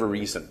for whatever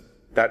reason.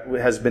 That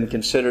has been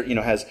considered,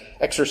 has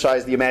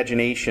exercised the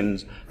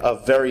imaginations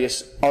of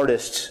various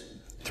artists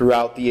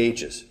throughout the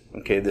ages.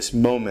 Okay, this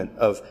moment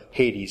of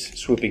Hades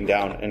swooping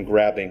down and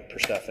grabbing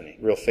Persephone.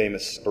 Real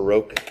famous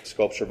Baroque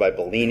sculpture by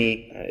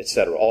Bellini,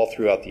 etc., all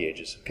throughout the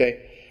ages.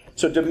 Okay?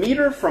 So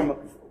Demeter from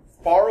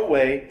far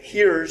away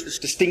hears this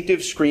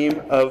distinctive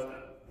scream of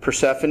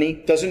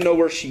Persephone, doesn't know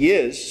where she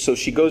is, so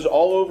she goes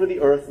all over the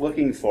earth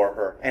looking for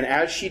her. And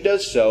as she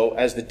does so,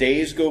 as the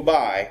days go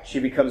by, she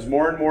becomes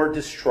more and more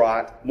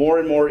distraught, more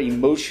and more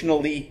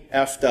emotionally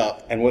effed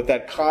up. And what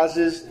that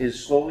causes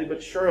is, slowly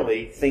but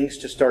surely, things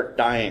to start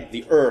dying.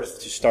 The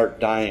earth to start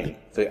dying.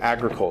 The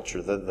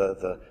agriculture,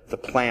 the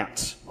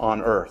plants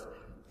on earth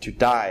to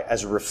die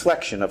as a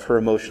reflection of her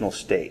emotional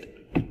state.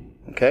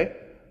 Okay?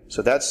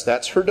 So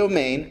that's her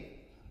domain.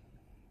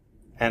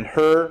 And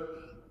her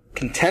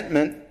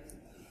contentment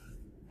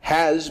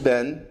has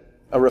been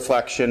a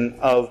reflection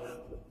of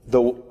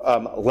the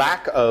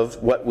lack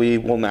of what we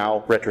will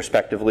now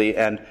retrospectively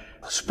and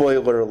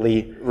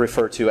spoilerly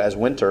refer to as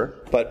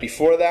winter. But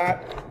before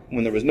that,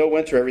 when there was no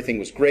winter, everything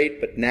was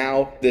great. But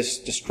now this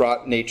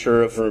distraught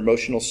nature of her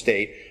emotional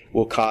state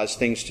will cause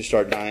things to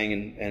start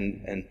dying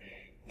and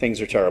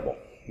things are terrible.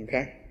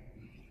 Okay?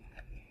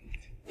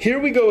 Here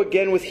we go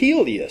again with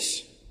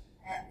Helios.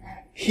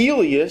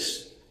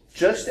 Helios,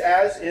 just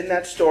as in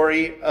that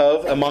story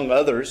of, among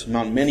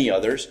many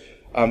others,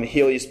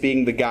 Helios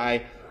being the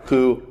guy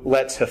who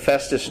lets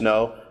Hephaestus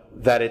know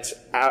that it's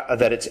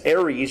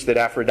Ares that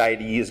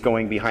Aphrodite is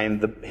going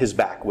behind his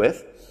back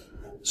with.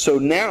 So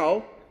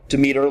now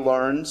Demeter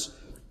learns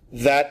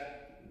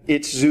that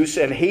it's Zeus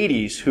and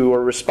Hades who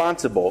are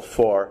responsible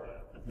for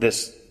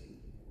this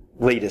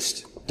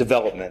latest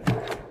development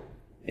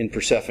in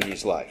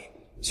Persephone's life.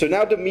 So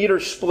now Demeter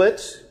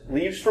splits,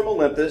 leaves from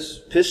Olympus,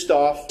 pissed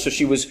off. So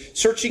she was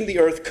searching the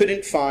earth,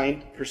 couldn't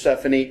find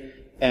Persephone,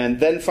 and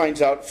then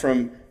finds out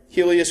from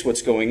Helios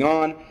what's going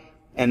on.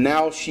 And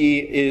now she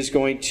is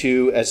going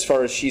to, as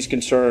far as she's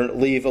concerned,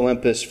 leave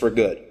Olympus for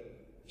good.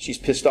 She's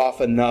pissed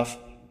off enough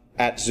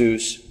at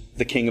Zeus,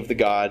 the king of the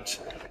gods,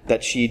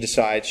 that she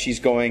decides she's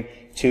going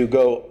to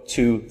go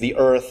to the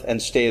earth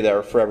and stay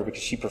there forever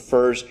because she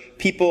prefers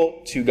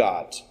people to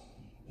gods,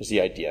 is the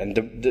idea.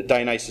 And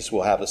Dionysus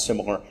will have a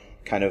similar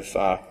kind of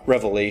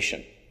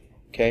revelation.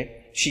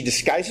 Okay? She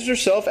disguises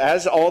herself,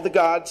 as all the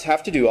gods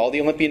have to do. All the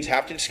Olympians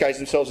have to disguise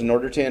themselves in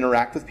order to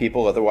interact with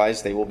people,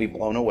 otherwise they will be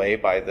blown away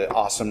by the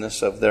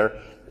awesomeness of their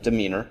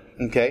demeanor.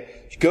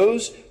 Okay? She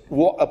goes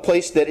a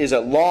place that is a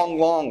long,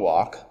 long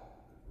walk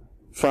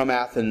from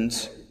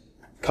Athens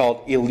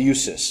called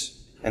Eleusis.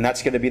 And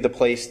that's going to be the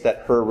place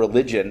that her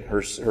religion,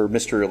 her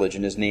mystery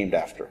religion, is named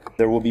after.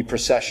 There will be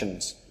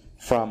processions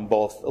from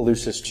both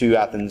Eleusis to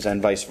Athens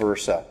and vice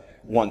versa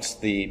once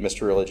the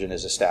mystery religion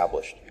is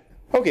established.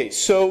 Okay,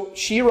 so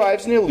she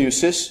arrives in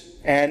Eleusis,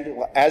 and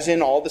as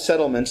in all the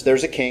settlements,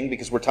 there's a king,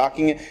 because we're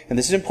talking, and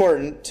this is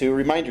important to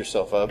remind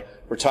yourself of,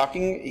 we're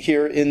talking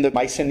here in the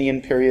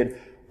Mycenaean period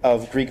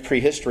of Greek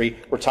prehistory,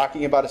 we're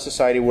talking about a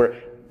society where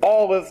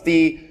all of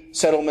the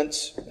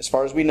settlements, as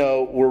far as we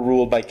know, were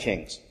ruled by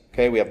kings.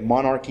 Okay, we have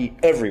monarchy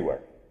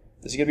everywhere.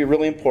 This is going to be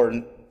really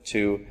important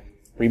to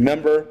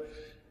remember,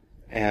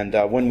 and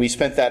when we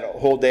spent that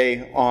whole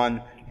day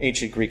on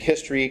ancient Greek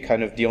history,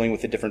 kind of dealing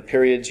with the different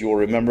periods, you will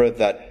remember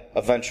that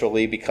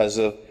eventually, because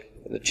of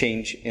the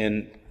change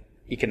in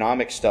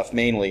economic stuff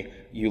mainly,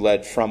 you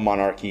led from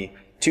monarchy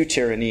to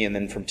tyranny, and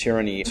then from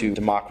tyranny to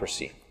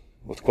democracy,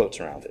 with quotes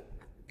around it.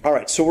 All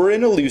right, so we're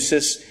in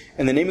Eleusis,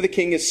 and the name of the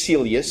king is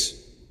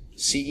Celeus,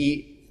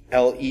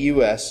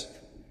 C-E-L-E-U-S,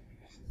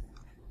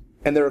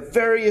 and there are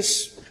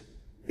various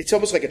it's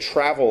almost like a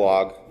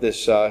travelogue,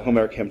 this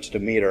Homeric hymn to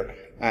Demeter,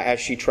 as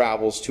she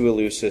travels to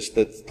Eleusis,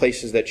 the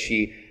places that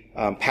she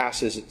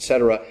passes,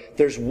 etc.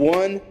 There's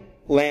one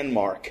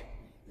landmark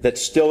that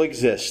still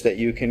exists that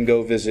you can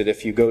go visit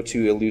if you go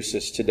to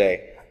Eleusis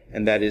today.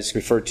 And that is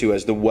referred to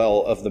as the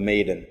Well of the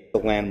Maiden, the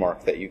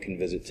landmark that you can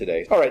visit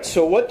today. All right,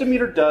 so what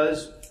Demeter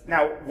does,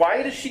 now,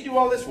 why does she do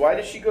all this? Why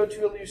does she go to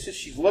Eleusis?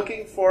 She's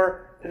looking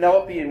for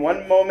Penelope in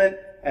one moment,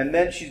 and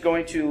then she's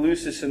going to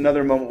Eleusis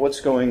another moment.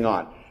 What's going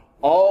on?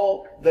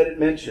 All that it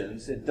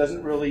mentions, it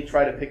doesn't really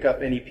try to pick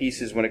up any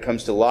pieces when it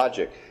comes to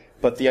logic,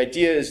 but the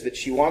idea is that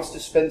she wants to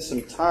spend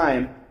some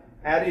time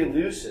at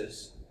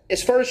Eleusis.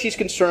 As far as she's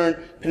concerned,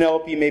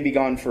 Penelope may be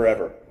gone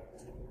forever.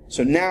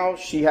 So now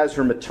she has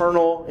her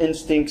maternal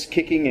instincts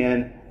kicking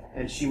in,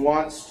 and she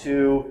wants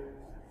to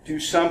do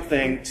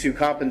something to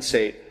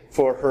compensate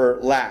for her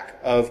lack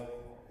of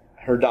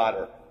her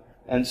daughter.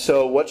 And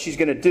so what she's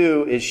going to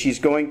do is she's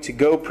going to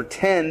go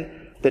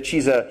pretend that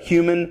she's a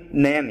human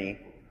nanny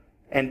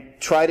and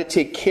try to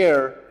take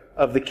care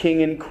of the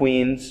king and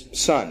queen's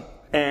son.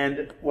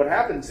 And what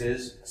happens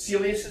is,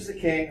 Celeus is the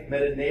king,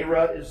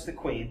 Metaneira is the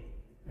queen.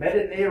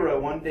 Metaneira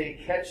one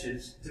day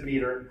catches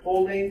Demeter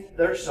holding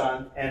their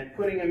son and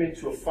putting him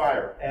into a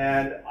fire,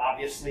 and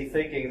obviously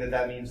thinking that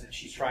that means that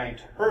she's trying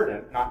to hurt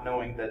him, not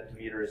knowing that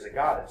Demeter is a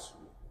goddess.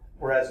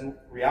 Whereas in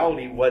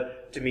reality,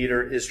 what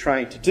Demeter is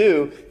trying to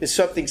do is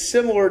something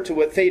similar to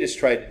what Thetis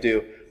tried to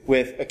do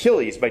with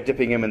Achilles by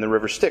dipping him in the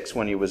river Styx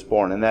when he was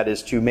born, and that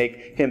is to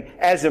make him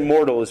as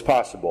immortal as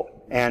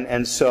possible.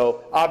 And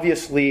so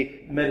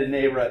obviously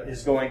Metaneira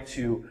is going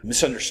to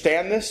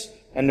misunderstand this.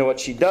 And what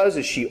she does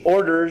is she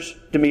orders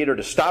Demeter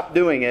to stop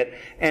doing it.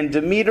 And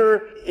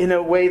Demeter, in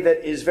a way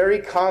that is very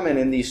common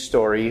in these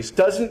stories,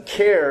 doesn't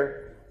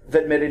care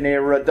that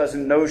Metaneira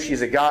doesn't know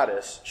she's a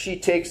goddess. She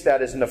takes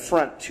that as an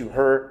affront to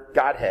her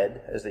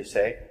godhead, as they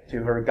say,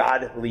 to her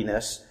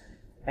godliness,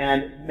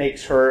 and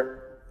makes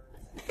her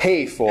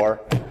pay for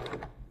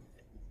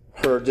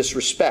her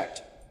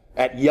disrespect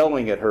at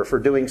yelling at her for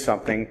doing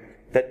something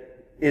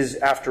that is,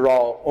 after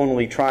all,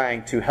 only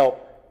trying to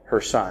help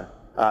her son.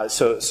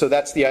 So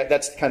that's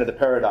kind of the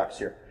paradox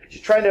here.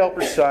 She's trying to help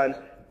her son,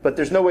 but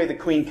there's no way the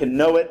queen can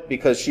know it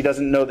because she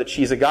doesn't know that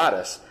she's a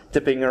goddess,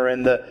 dipping her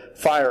in the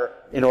fire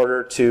in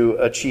order to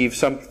achieve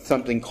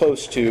something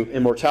close to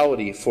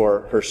immortality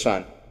for her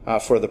son,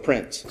 for the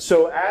prince.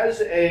 So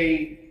as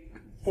a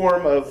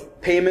form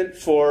of payment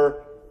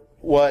for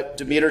what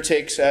Demeter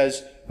takes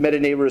as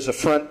Metaneira's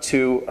affront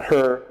to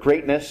her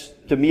greatness,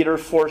 Demeter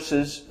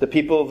forces the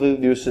people of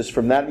Eleusis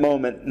from that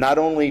moment not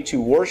only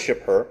to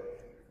worship her.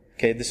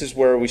 Okay, this is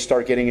where we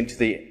start getting into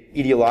the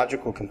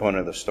ideological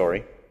component of the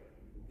story.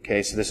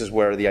 Okay, so this is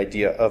where the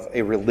idea of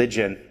a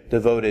religion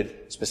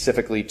devoted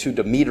specifically to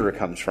Demeter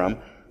comes from.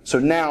 So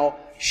now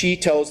she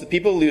tells the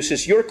people of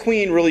Eleusis, your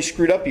queen really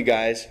screwed up, you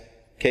guys.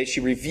 Okay, she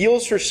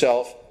reveals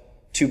herself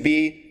to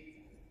be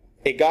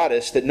a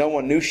goddess that no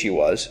one knew she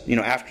was,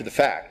 after the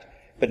fact.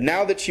 But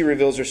now that she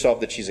reveals herself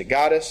that she's a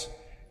goddess,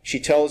 she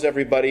tells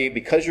everybody,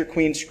 because your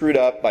queen screwed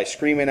up by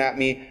screaming at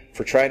me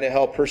for trying to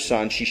help her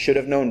son, she should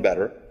have known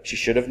better. She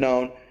should have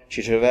known.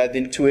 She should have had the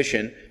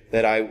intuition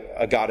that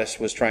a goddess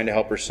was trying to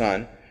help her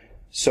son.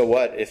 So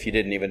what if she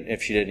didn't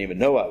even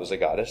know I was a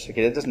goddess?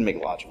 Okay, that doesn't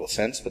make logical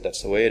sense, but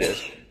that's the way it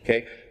is.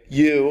 Okay,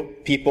 you,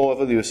 people of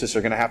Eleusis,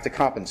 are going to have to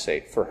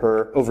compensate for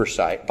her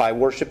oversight by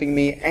worshiping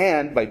me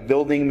and by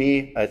building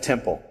me a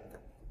temple.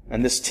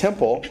 And this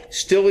temple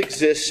still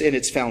exists in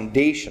its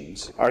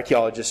foundations.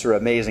 Archaeologists are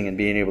amazing in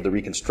being able to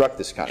reconstruct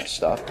this kind of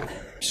stuff.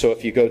 So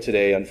if you go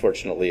today,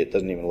 unfortunately, it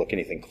doesn't even look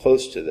anything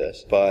close to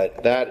this.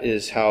 But that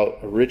is how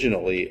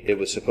originally it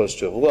was supposed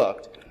to have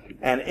looked.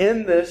 And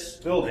in this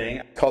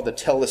building, called the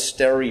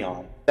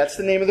Telesterion, that's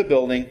the name of the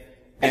building.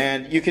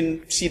 And you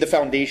can see the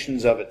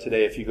foundations of it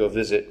today if you go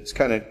visit. It's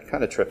kind of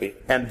trippy.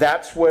 And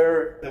that's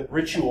where the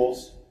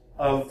rituals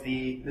of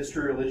the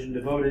mystery religion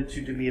devoted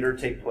to Demeter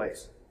take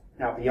place.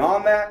 Now,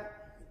 beyond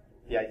that,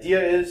 the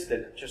idea is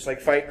that just like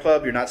Fight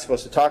Club, you're not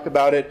supposed to talk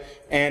about it.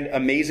 And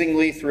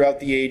amazingly, throughout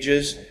the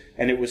ages,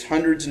 and it was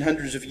hundreds and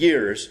hundreds of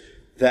years,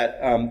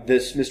 that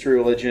this mystery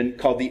religion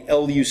called the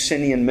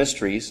Eleusinian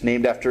Mysteries,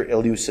 named after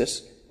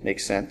Eleusis,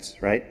 makes sense,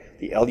 right?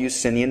 The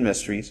Eleusinian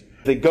Mysteries.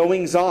 The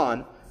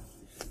goings-on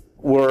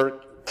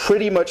were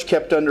pretty much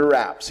kept under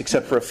wraps,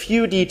 except for a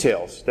few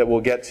details that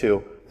we'll get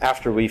to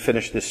after we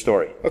finish this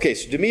story. Okay,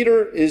 so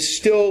Demeter is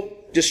still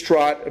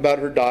distraught about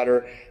her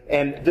daughter,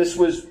 and this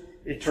was,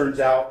 it turns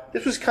out,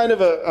 this was kind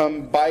of a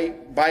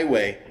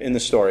byway in the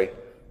story.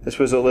 This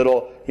was a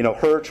little,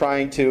 her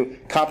trying to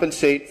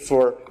compensate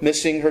for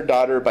missing her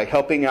daughter by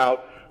helping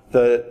out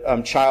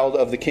the child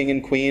of the king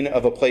and queen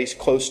of a place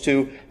close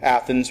to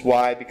Athens.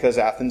 Why? Because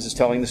Athens is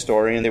telling the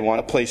story, and they want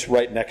a place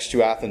right next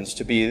to Athens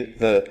to be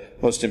the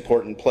most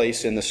important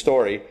place in the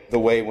story. The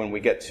way when we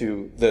get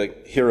to the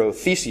hero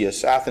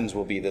Theseus, Athens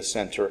will be the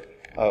center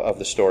of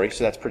the story,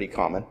 so that's pretty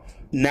common.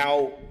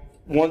 Now,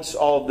 once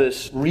all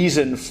this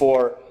reason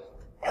for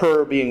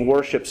her being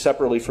worshipped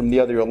separately from the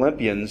other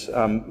Olympians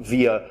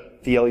via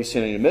the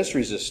Eleusinian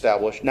mysteries is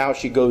established, now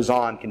she goes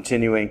on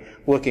continuing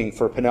looking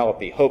for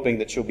Penelope, hoping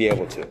that she'll be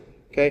able to.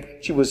 Okay?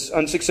 She was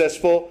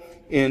unsuccessful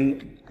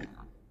in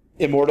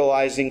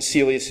immortalizing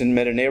Celeus and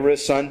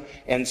Metanera's son,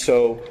 and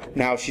so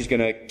now she's going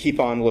to keep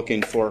on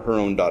looking for her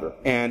own daughter.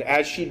 And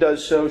as she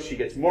does so, she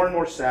gets more and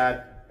more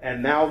sad,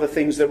 and now the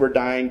things that were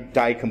dying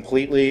die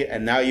completely,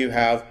 and now you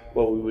have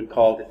what we would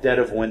call the dead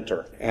of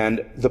winter.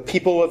 And the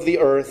people of the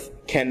earth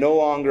can no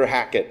longer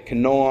hack it,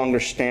 can no longer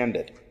stand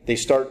it. They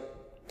start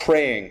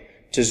praying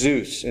to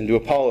Zeus and to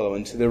Apollo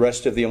and to the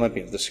rest of the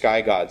Olympians, the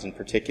sky gods in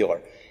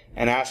particular,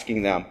 and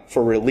asking them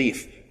for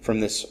relief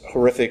from this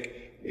horrific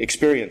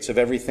experience of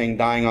everything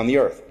dying on the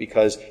earth,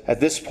 because at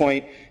this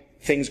point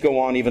things go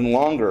on even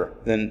longer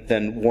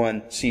than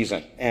one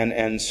season.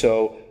 And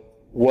so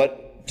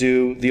what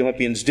do the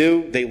Olympians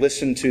do? They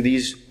listen to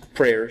these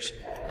prayers,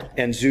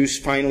 and Zeus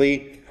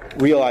finally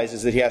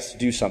realizes that he has to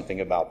do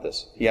something about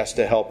this. He has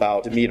to help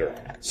out Demeter.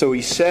 So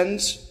he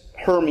sends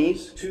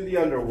Hermes to the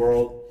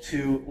underworld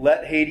to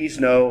let Hades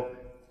know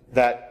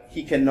that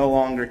he can no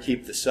longer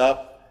keep this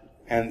up,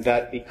 and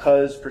that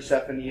because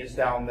Persephone is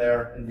down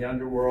there in the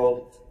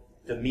underworld,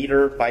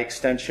 Demeter, by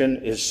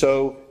extension, is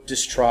so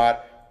distraught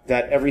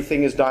that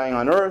everything is dying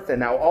on earth, and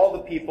now all the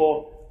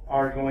people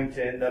are going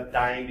to end up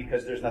dying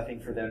because there's nothing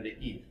for them to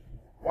eat.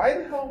 Why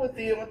the hell would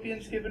the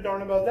Olympians give a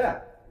darn about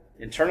that?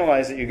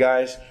 Internalize it, you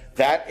guys.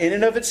 That, in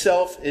and of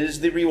itself,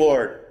 is the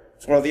reward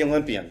for the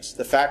Olympians.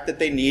 The fact that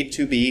they need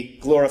to be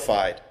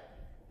glorified.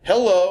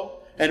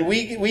 Hello. And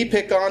we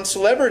pick on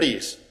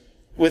celebrities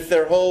with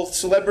their whole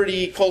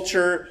celebrity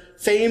culture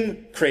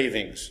fame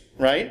cravings,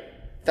 right?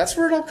 That's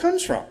where it all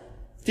comes from.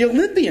 The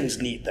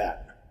Olympians need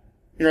that,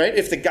 right?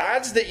 If the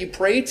gods that you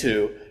pray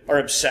to are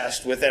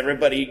obsessed with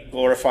everybody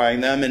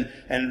glorifying them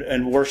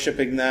and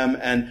worshiping them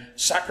and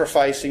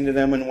sacrificing to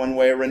them in one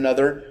way or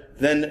another,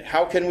 then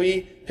how can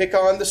we pick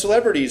on the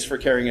celebrities for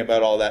caring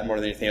about all that more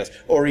than anything else?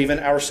 Or even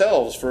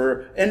ourselves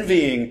for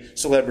envying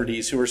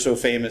celebrities who are so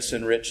famous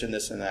and rich and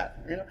this and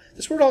that. You know,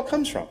 that's where it all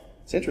comes from.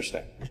 It's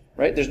interesting,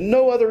 right? There's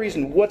no other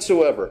reason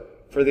whatsoever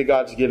for the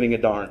gods giving a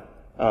darn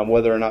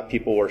whether or not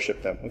people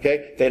worship them,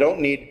 okay? They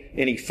don't need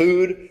any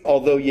food,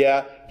 although,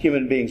 yeah,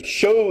 human beings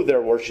show their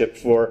worship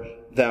for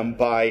them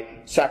by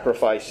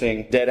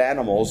sacrificing dead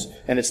animals,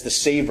 and it's the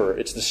savor,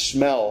 it's the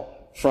smell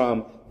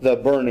from the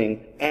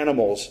burning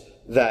animals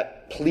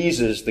that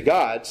pleases the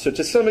gods. So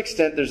to some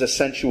extent, there's a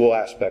sensual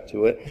aspect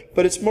to it,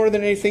 but it's more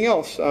than anything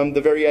else,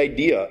 the very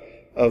idea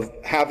of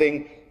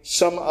having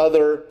some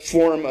other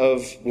form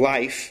of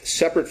life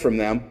separate from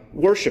them,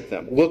 worship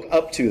them, look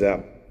up to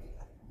them.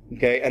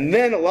 Okay, and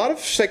then a lot of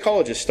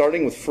psychologists,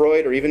 starting with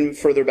Freud or even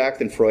further back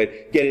than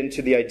Freud, get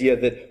into the idea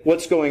that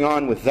what's going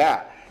on with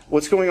that?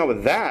 What's going on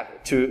with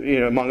that,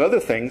 among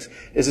other things,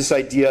 is this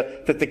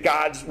idea that the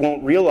gods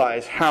won't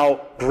realize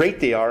how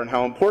great they are and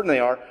how important they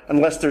are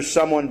unless there's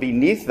someone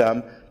beneath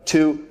them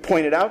to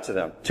point it out to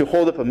them, to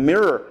hold up a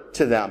mirror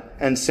to them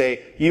and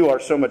say, you are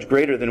so much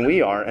greater than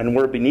we are, and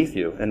we're beneath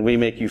you, and we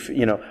make you,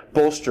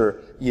 bolster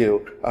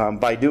you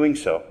by doing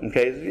so.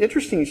 Okay,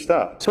 interesting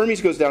stuff.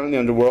 Hermes goes down in the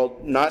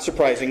underworld, not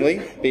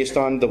surprisingly, based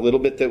on the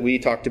little bit that we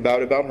talked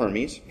about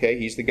Hermes. Okay,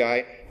 he's the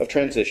guy of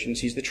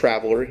transitions, he's the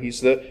traveler,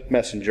 he's the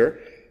messenger.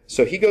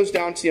 So he goes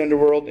down to the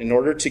underworld in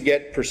order to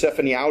get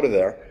Persephone out of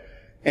there,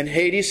 and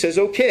Hades says,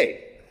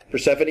 okay,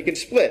 Persephone can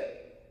split.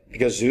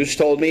 Because Zeus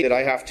told me that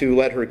I have to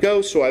let her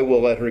go, so I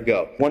will let her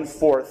go.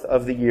 1/4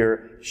 of the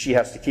year, she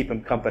has to keep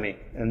him company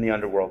in the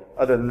underworld.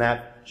 Other than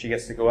that, she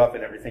gets to go up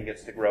and everything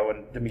gets to grow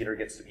and Demeter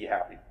gets to be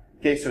happy.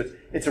 Okay, so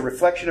it's a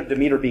reflection of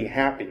Demeter being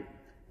happy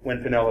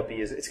when Penelope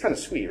is, it's kind of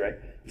sweet, right?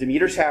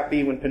 Demeter's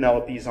happy when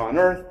Penelope is on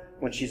earth.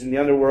 When she's in the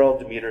underworld,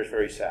 Demeter is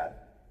very sad.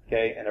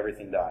 Okay, and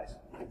everything dies.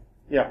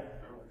 Yeah?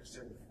 I don't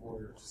understand the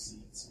 4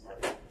 seasons.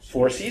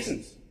 4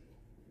 seasons.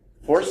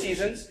 4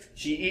 seasons.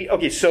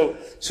 Okay, so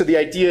the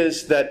idea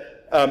is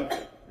that,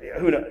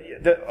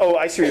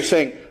 I see what you're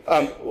saying.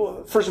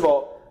 First of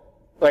all,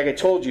 like I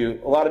told you,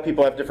 a lot of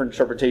people have different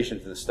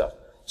interpretations of this stuff.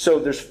 So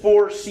there's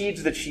 4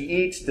 seeds that she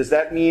eats. Does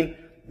that mean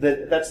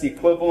that that's the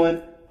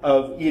equivalent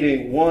of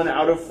eating 1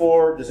 out of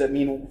 4? Does that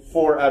mean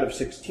 4 out of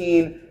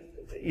 16?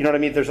 You know what I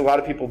mean? There's a lot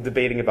of people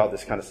debating about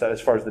this kind of stuff as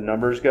far as the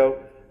numbers go.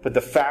 But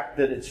the fact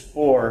that it's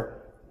 4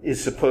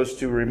 is supposed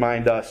to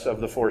remind us of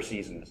the 4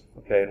 seasons,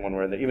 okay, in one way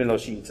or another, even though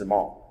she eats them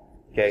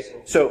all, okay?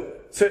 So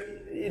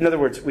in other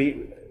words,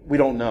 we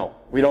don't know.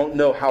 We don't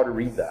know how to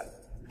read that,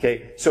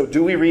 okay? So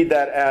do we read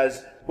that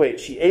as, wait,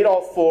 she ate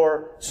all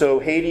 4, so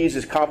Hades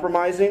is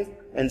compromising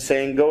and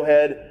saying, go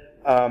ahead,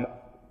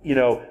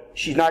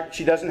 she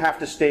doesn't have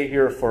to stay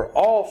here for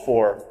all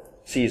 4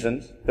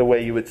 seasons, the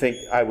way you would think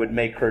I would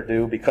make her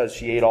do because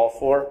she ate all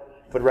 4,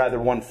 but rather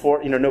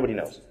 1/4, nobody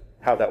knows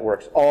how that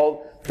works.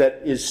 All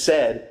that is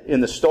said in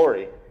the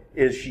story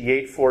is she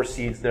ate 4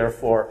 seeds,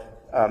 therefore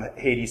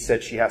Hades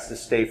said she has to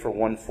stay for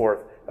 1/4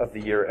 of the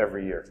year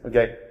every year.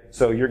 Okay?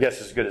 So your guess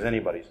is as good as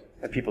anybody's.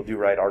 And people do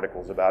write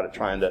articles about it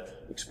trying to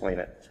explain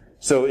it.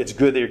 So it's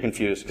good that you're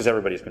confused, because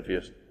everybody's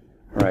confused.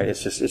 All right?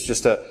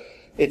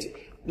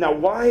 Now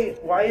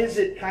why is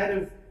it kind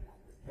of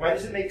Why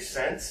does it make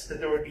sense that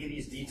there would be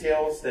these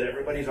details that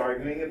everybody's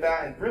arguing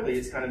about? And really,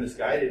 it's kind of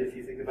misguided if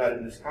you think about it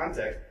in this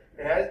context.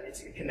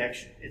 It's a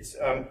connection. It's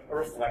a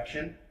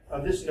reflection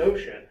of this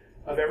notion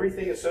of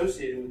everything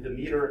associated with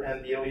Demeter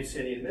and the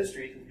Eleusinian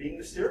mysteries as being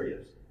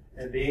mysterious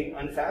and being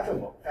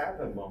unfathomable,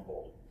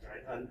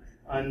 right?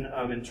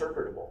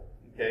 Uninterpretable.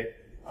 Okay.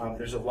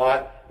 There's a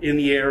lot in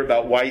the air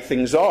about why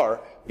things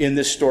are in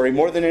this story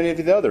more than any of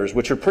the others,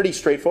 which are pretty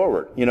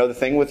straightforward. You know, the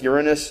thing with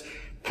Uranus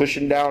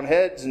pushing down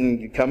heads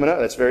and coming up,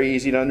 that's very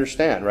easy to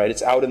understand, right?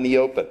 It's out in the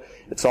open.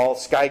 It's all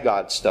sky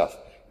god stuff.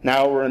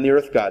 Now we're in the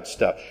earth god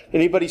stuff.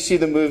 Anybody see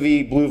the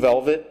movie Blue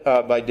Velvet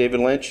by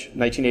David Lynch,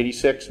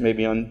 1986,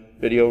 maybe on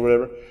video or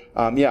whatever?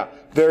 Yeah,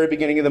 very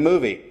beginning of the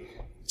movie.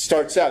 It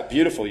starts out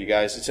beautiful, you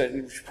guys.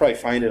 You should probably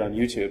find it on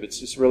YouTube. It's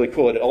just really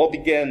cool. It all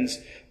begins,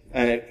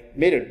 and it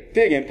made a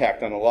big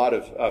impact on a lot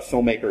of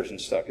filmmakers and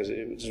stuff, because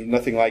it was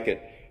nothing like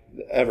it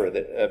ever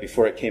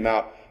before it came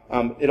out.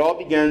 It all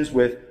begins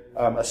with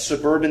a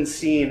suburban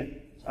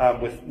scene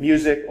with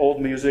music,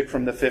 old music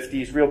from the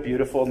 50s, real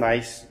beautiful,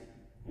 nice,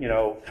 you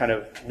know, kind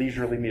of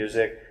leisurely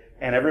music,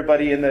 and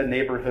everybody in the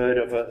neighborhood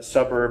of a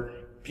suburb,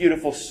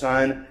 beautiful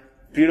sun,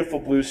 beautiful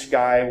blue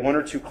sky, one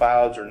or two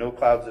clouds or no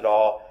clouds at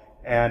all,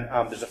 and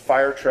there's a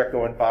fire truck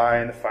going by,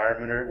 and the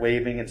firemen are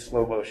waving in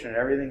slow motion, and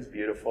everything's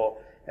beautiful,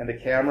 and the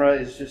camera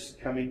is just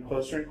coming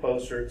closer and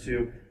closer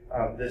to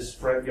this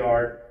front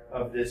yard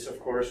of this, of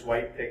course,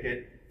 white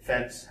picket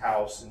fence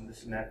house, and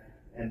this and that,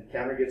 and the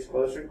camera gets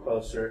closer and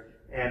closer,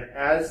 and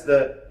as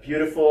the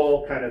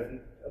beautiful kind of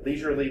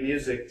leisurely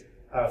music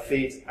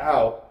fades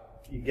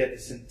out, you get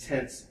this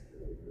intense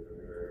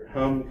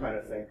hum kind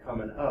of thing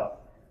coming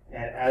up.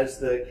 And as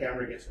the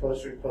camera gets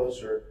closer and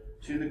closer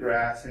to the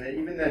grass, and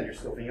even then you're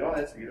still thinking, oh,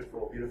 that's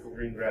beautiful, beautiful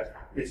green grass.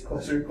 It gets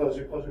closer and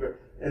closer and closer.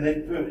 And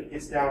then, boom, it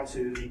gets down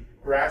to the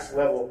grass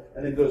level,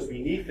 and then goes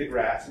beneath the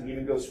grass, and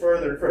even goes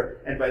further and further.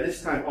 And by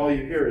this time, all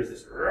you hear is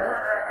this,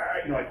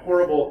 you know, like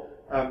horrible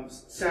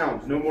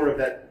sounds. No more of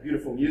that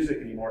beautiful music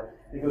anymore.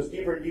 And it goes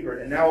deeper and deeper.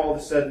 And now all of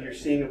a sudden you're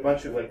seeing a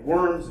bunch of like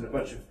worms and a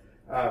bunch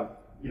of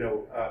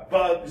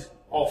bugs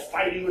all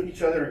fighting with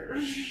each other,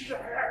 and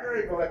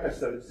all that kind of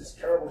stuff. It's just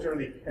terrible,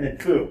 terrible. And then,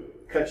 boom,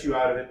 cuts you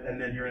out of it,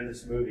 and then you're in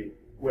this movie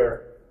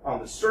where,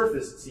 on the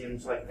surface, it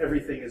seems like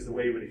everything is the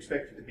way you would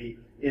expect it to be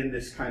in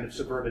this kind of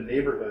suburban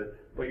neighborhood,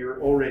 but you're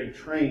already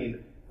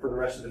trained for the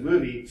rest of the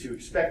movie to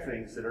expect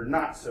things that are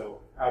not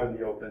so out in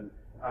the open,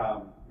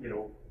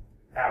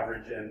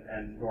 average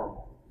and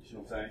normal. You know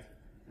what I'm saying?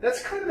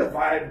 That's kind of the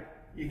vibe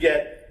you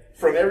get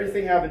from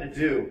everything having to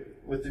do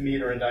with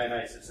Demeter and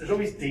Dionysus. There's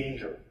always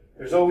danger.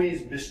 There's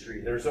always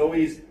mystery. There's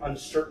always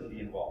uncertainty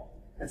involved.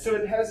 And so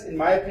it has, in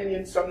my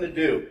opinion, something to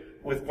do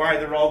with why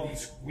there are all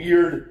these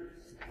weird,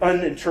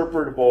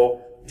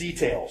 uninterpretable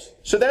details.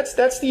 So that's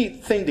the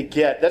thing to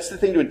get. That's the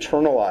thing to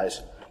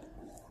internalize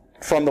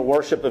from the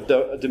worship of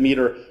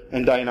Demeter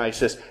and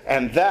Dionysus.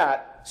 And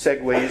that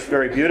segues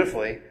very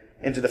beautifully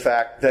into the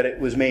fact that it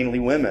was mainly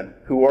women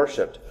who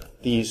worshipped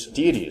these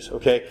deities,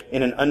 okay,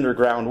 in an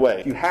underground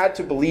way. You had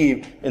to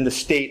believe in the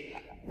state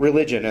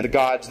religion and the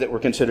gods that were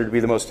considered to be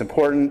the most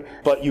important,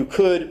 but you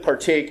could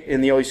partake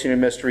in the Eleusinian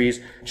mysteries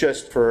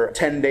just for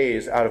 10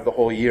 days out of the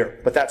whole year.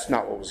 But that's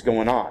not what was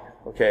going on,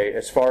 okay?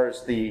 As far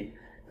as the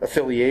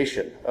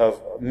affiliation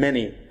of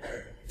many,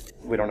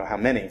 we don't know how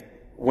many,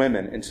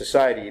 women in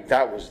society,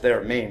 that was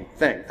their main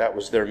thing. That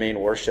was their main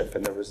worship,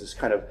 and there was this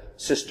kind of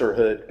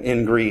sisterhood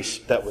in Greece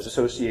that was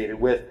associated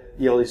with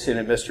the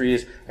Eleusinian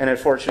mysteries. And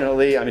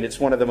unfortunately, I mean, it's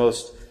one of the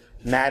most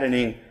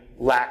maddening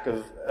lack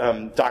of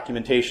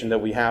documentation that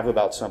we have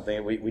about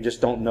something. We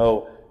just don't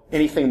know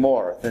anything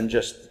more than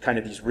just kind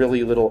of these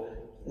really little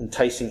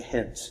enticing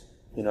hints,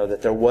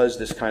 that there was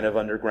this kind of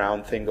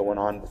underground thing going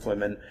on with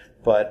women.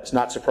 But it's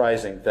not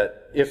surprising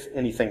that if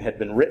anything had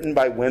been written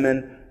by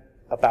women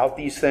about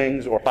these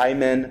things or by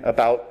men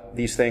about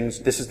these things,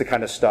 this is the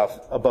kind of stuff,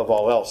 above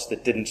all else,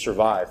 that didn't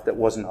survive, that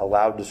wasn't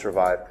allowed to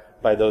survive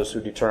by those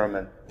who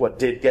determine what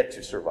did get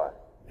to survive.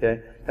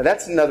 Okay? Now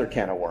that's another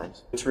can of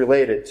worms. It's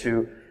related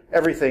to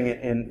everything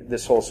in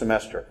this whole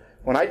semester.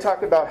 When I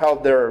talk about how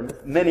there are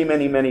many,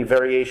 many, many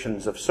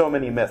variations of so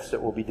many myths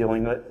that we'll be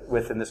dealing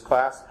with in this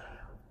class,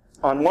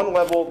 on one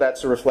level,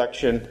 that's a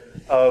reflection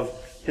of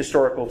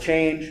historical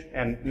change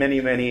and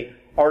many, many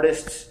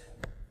artists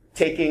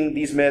taking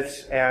these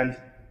myths and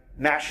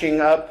mashing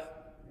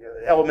up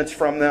elements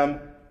from them,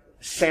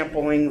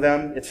 sampling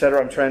them, etc.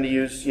 I'm trying to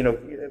use,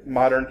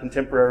 modern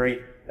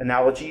contemporary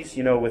analogies,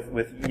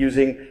 with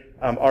using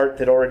art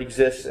that already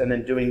exists and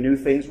then doing new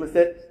things with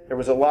it. There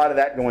was a lot of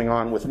that going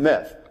on with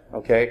myth,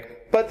 okay?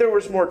 But there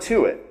was more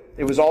to it.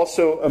 It was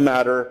also a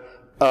matter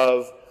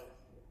of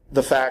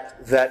the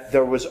fact that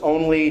there was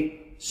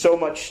only so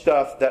much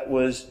stuff that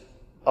was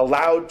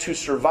allowed to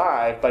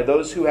survive by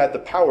those who had the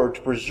power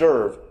to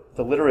preserve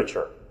the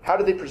literature. How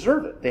did they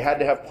preserve it? They had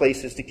to have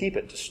places to keep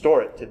it, to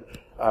store it,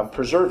 to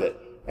preserve it.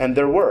 And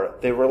there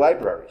were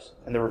libraries,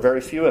 and there were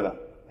very few of them.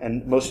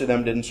 And most of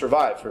them didn't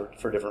survive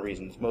for different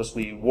reasons,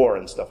 mostly war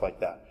and stuff like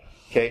that.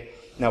 Okay?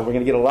 Now, we're going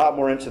to get a lot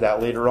more into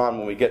that later on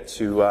when we get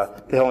to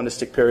the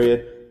Hellenistic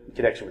period in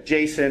connection with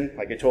Jason,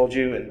 like I told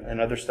you, and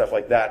other stuff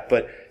like that.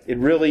 But it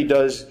really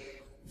does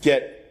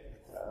get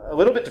a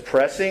little bit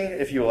depressing,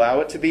 if you allow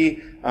it to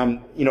be,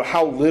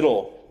 how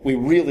little we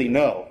really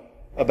know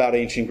about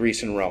ancient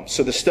Greece and Rome.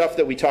 So the stuff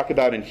that we talk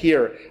about in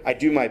here, I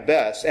do my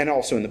best, and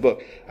also in the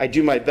book, I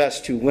do my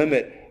best to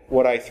limit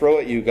what I throw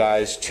at you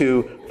guys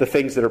to the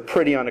things that are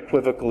pretty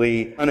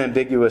unequivocally,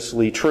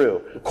 unambiguously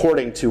true,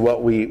 according to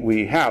what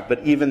we have.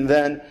 But even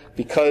then,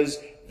 because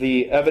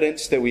the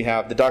evidence that we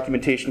have, the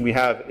documentation we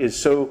have, is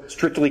so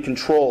strictly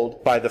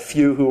controlled by the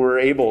few who were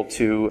able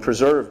to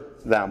preserve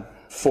them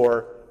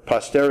for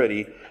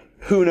posterity,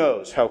 who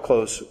knows how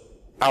close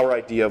our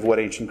idea of what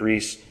ancient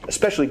Greece,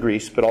 especially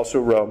Greece, but also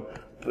Rome,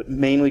 but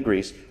mainly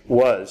Greece,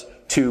 was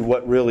to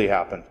what really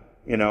happened.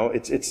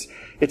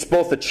 It's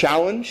both a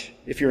challenge,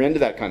 if you're into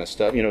that kind of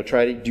stuff,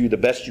 try to do the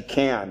best you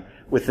can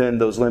within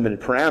those limited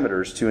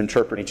parameters to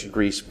interpret ancient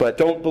Greece, but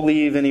don't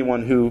believe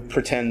anyone who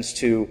pretends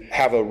to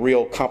have a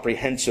real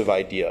comprehensive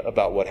idea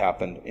about what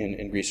happened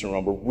in Greece and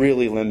Rome. We're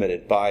really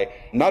limited by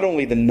not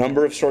only the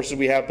number of sources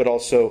we have, but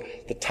also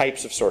the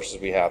types of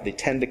sources we have. They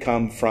tend to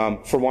come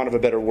from, for want of a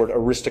better word,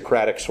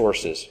 aristocratic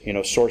sources,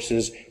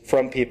 sources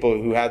from people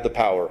who had the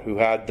power, who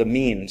had the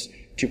means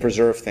to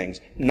preserve things,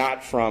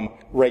 not from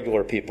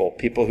regular people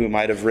who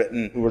might have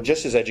written, who were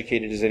just as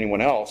educated as anyone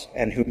else,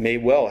 and who may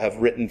well have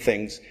written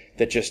things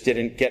that just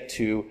didn't get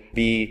to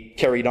be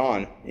carried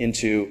on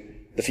into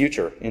the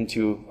future,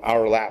 into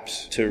our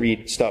laps to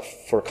read stuff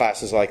for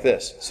classes like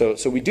this. So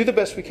we do the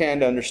best we can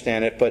to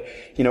understand it, but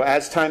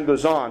as time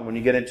goes on, when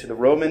you get into the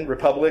Roman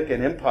Republic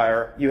and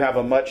Empire, you have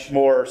a much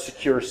more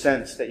secure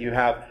sense that you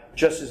have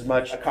just as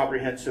much a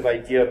comprehensive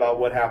idea about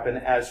what happened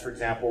as, for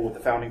example, with the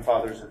founding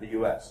fathers of the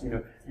U.S.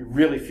 You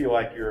really feel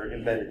like you're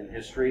embedded in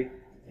history.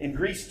 In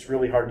Greece, it's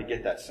really hard to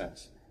get that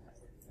sense,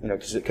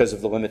 because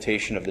of the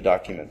limitation of the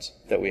documents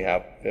that we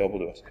have available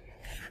to us.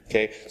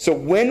 Okay, so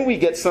when we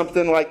get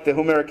something like the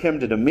Homeric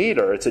hymn to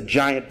Demeter, it's a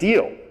giant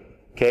deal.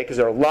 Okay, because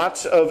there are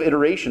lots of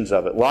iterations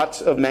of it,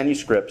 lots of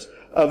manuscripts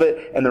of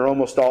it, and they're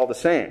almost all the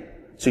same.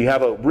 So you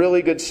have a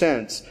really good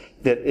sense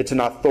that it's an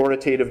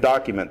authoritative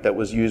document that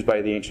was used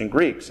by the ancient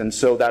Greeks. And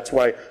so that's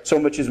why so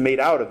much is made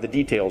out of the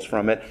details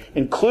from it,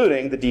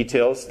 including the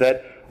details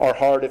that are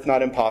hard, if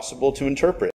not impossible, to interpret.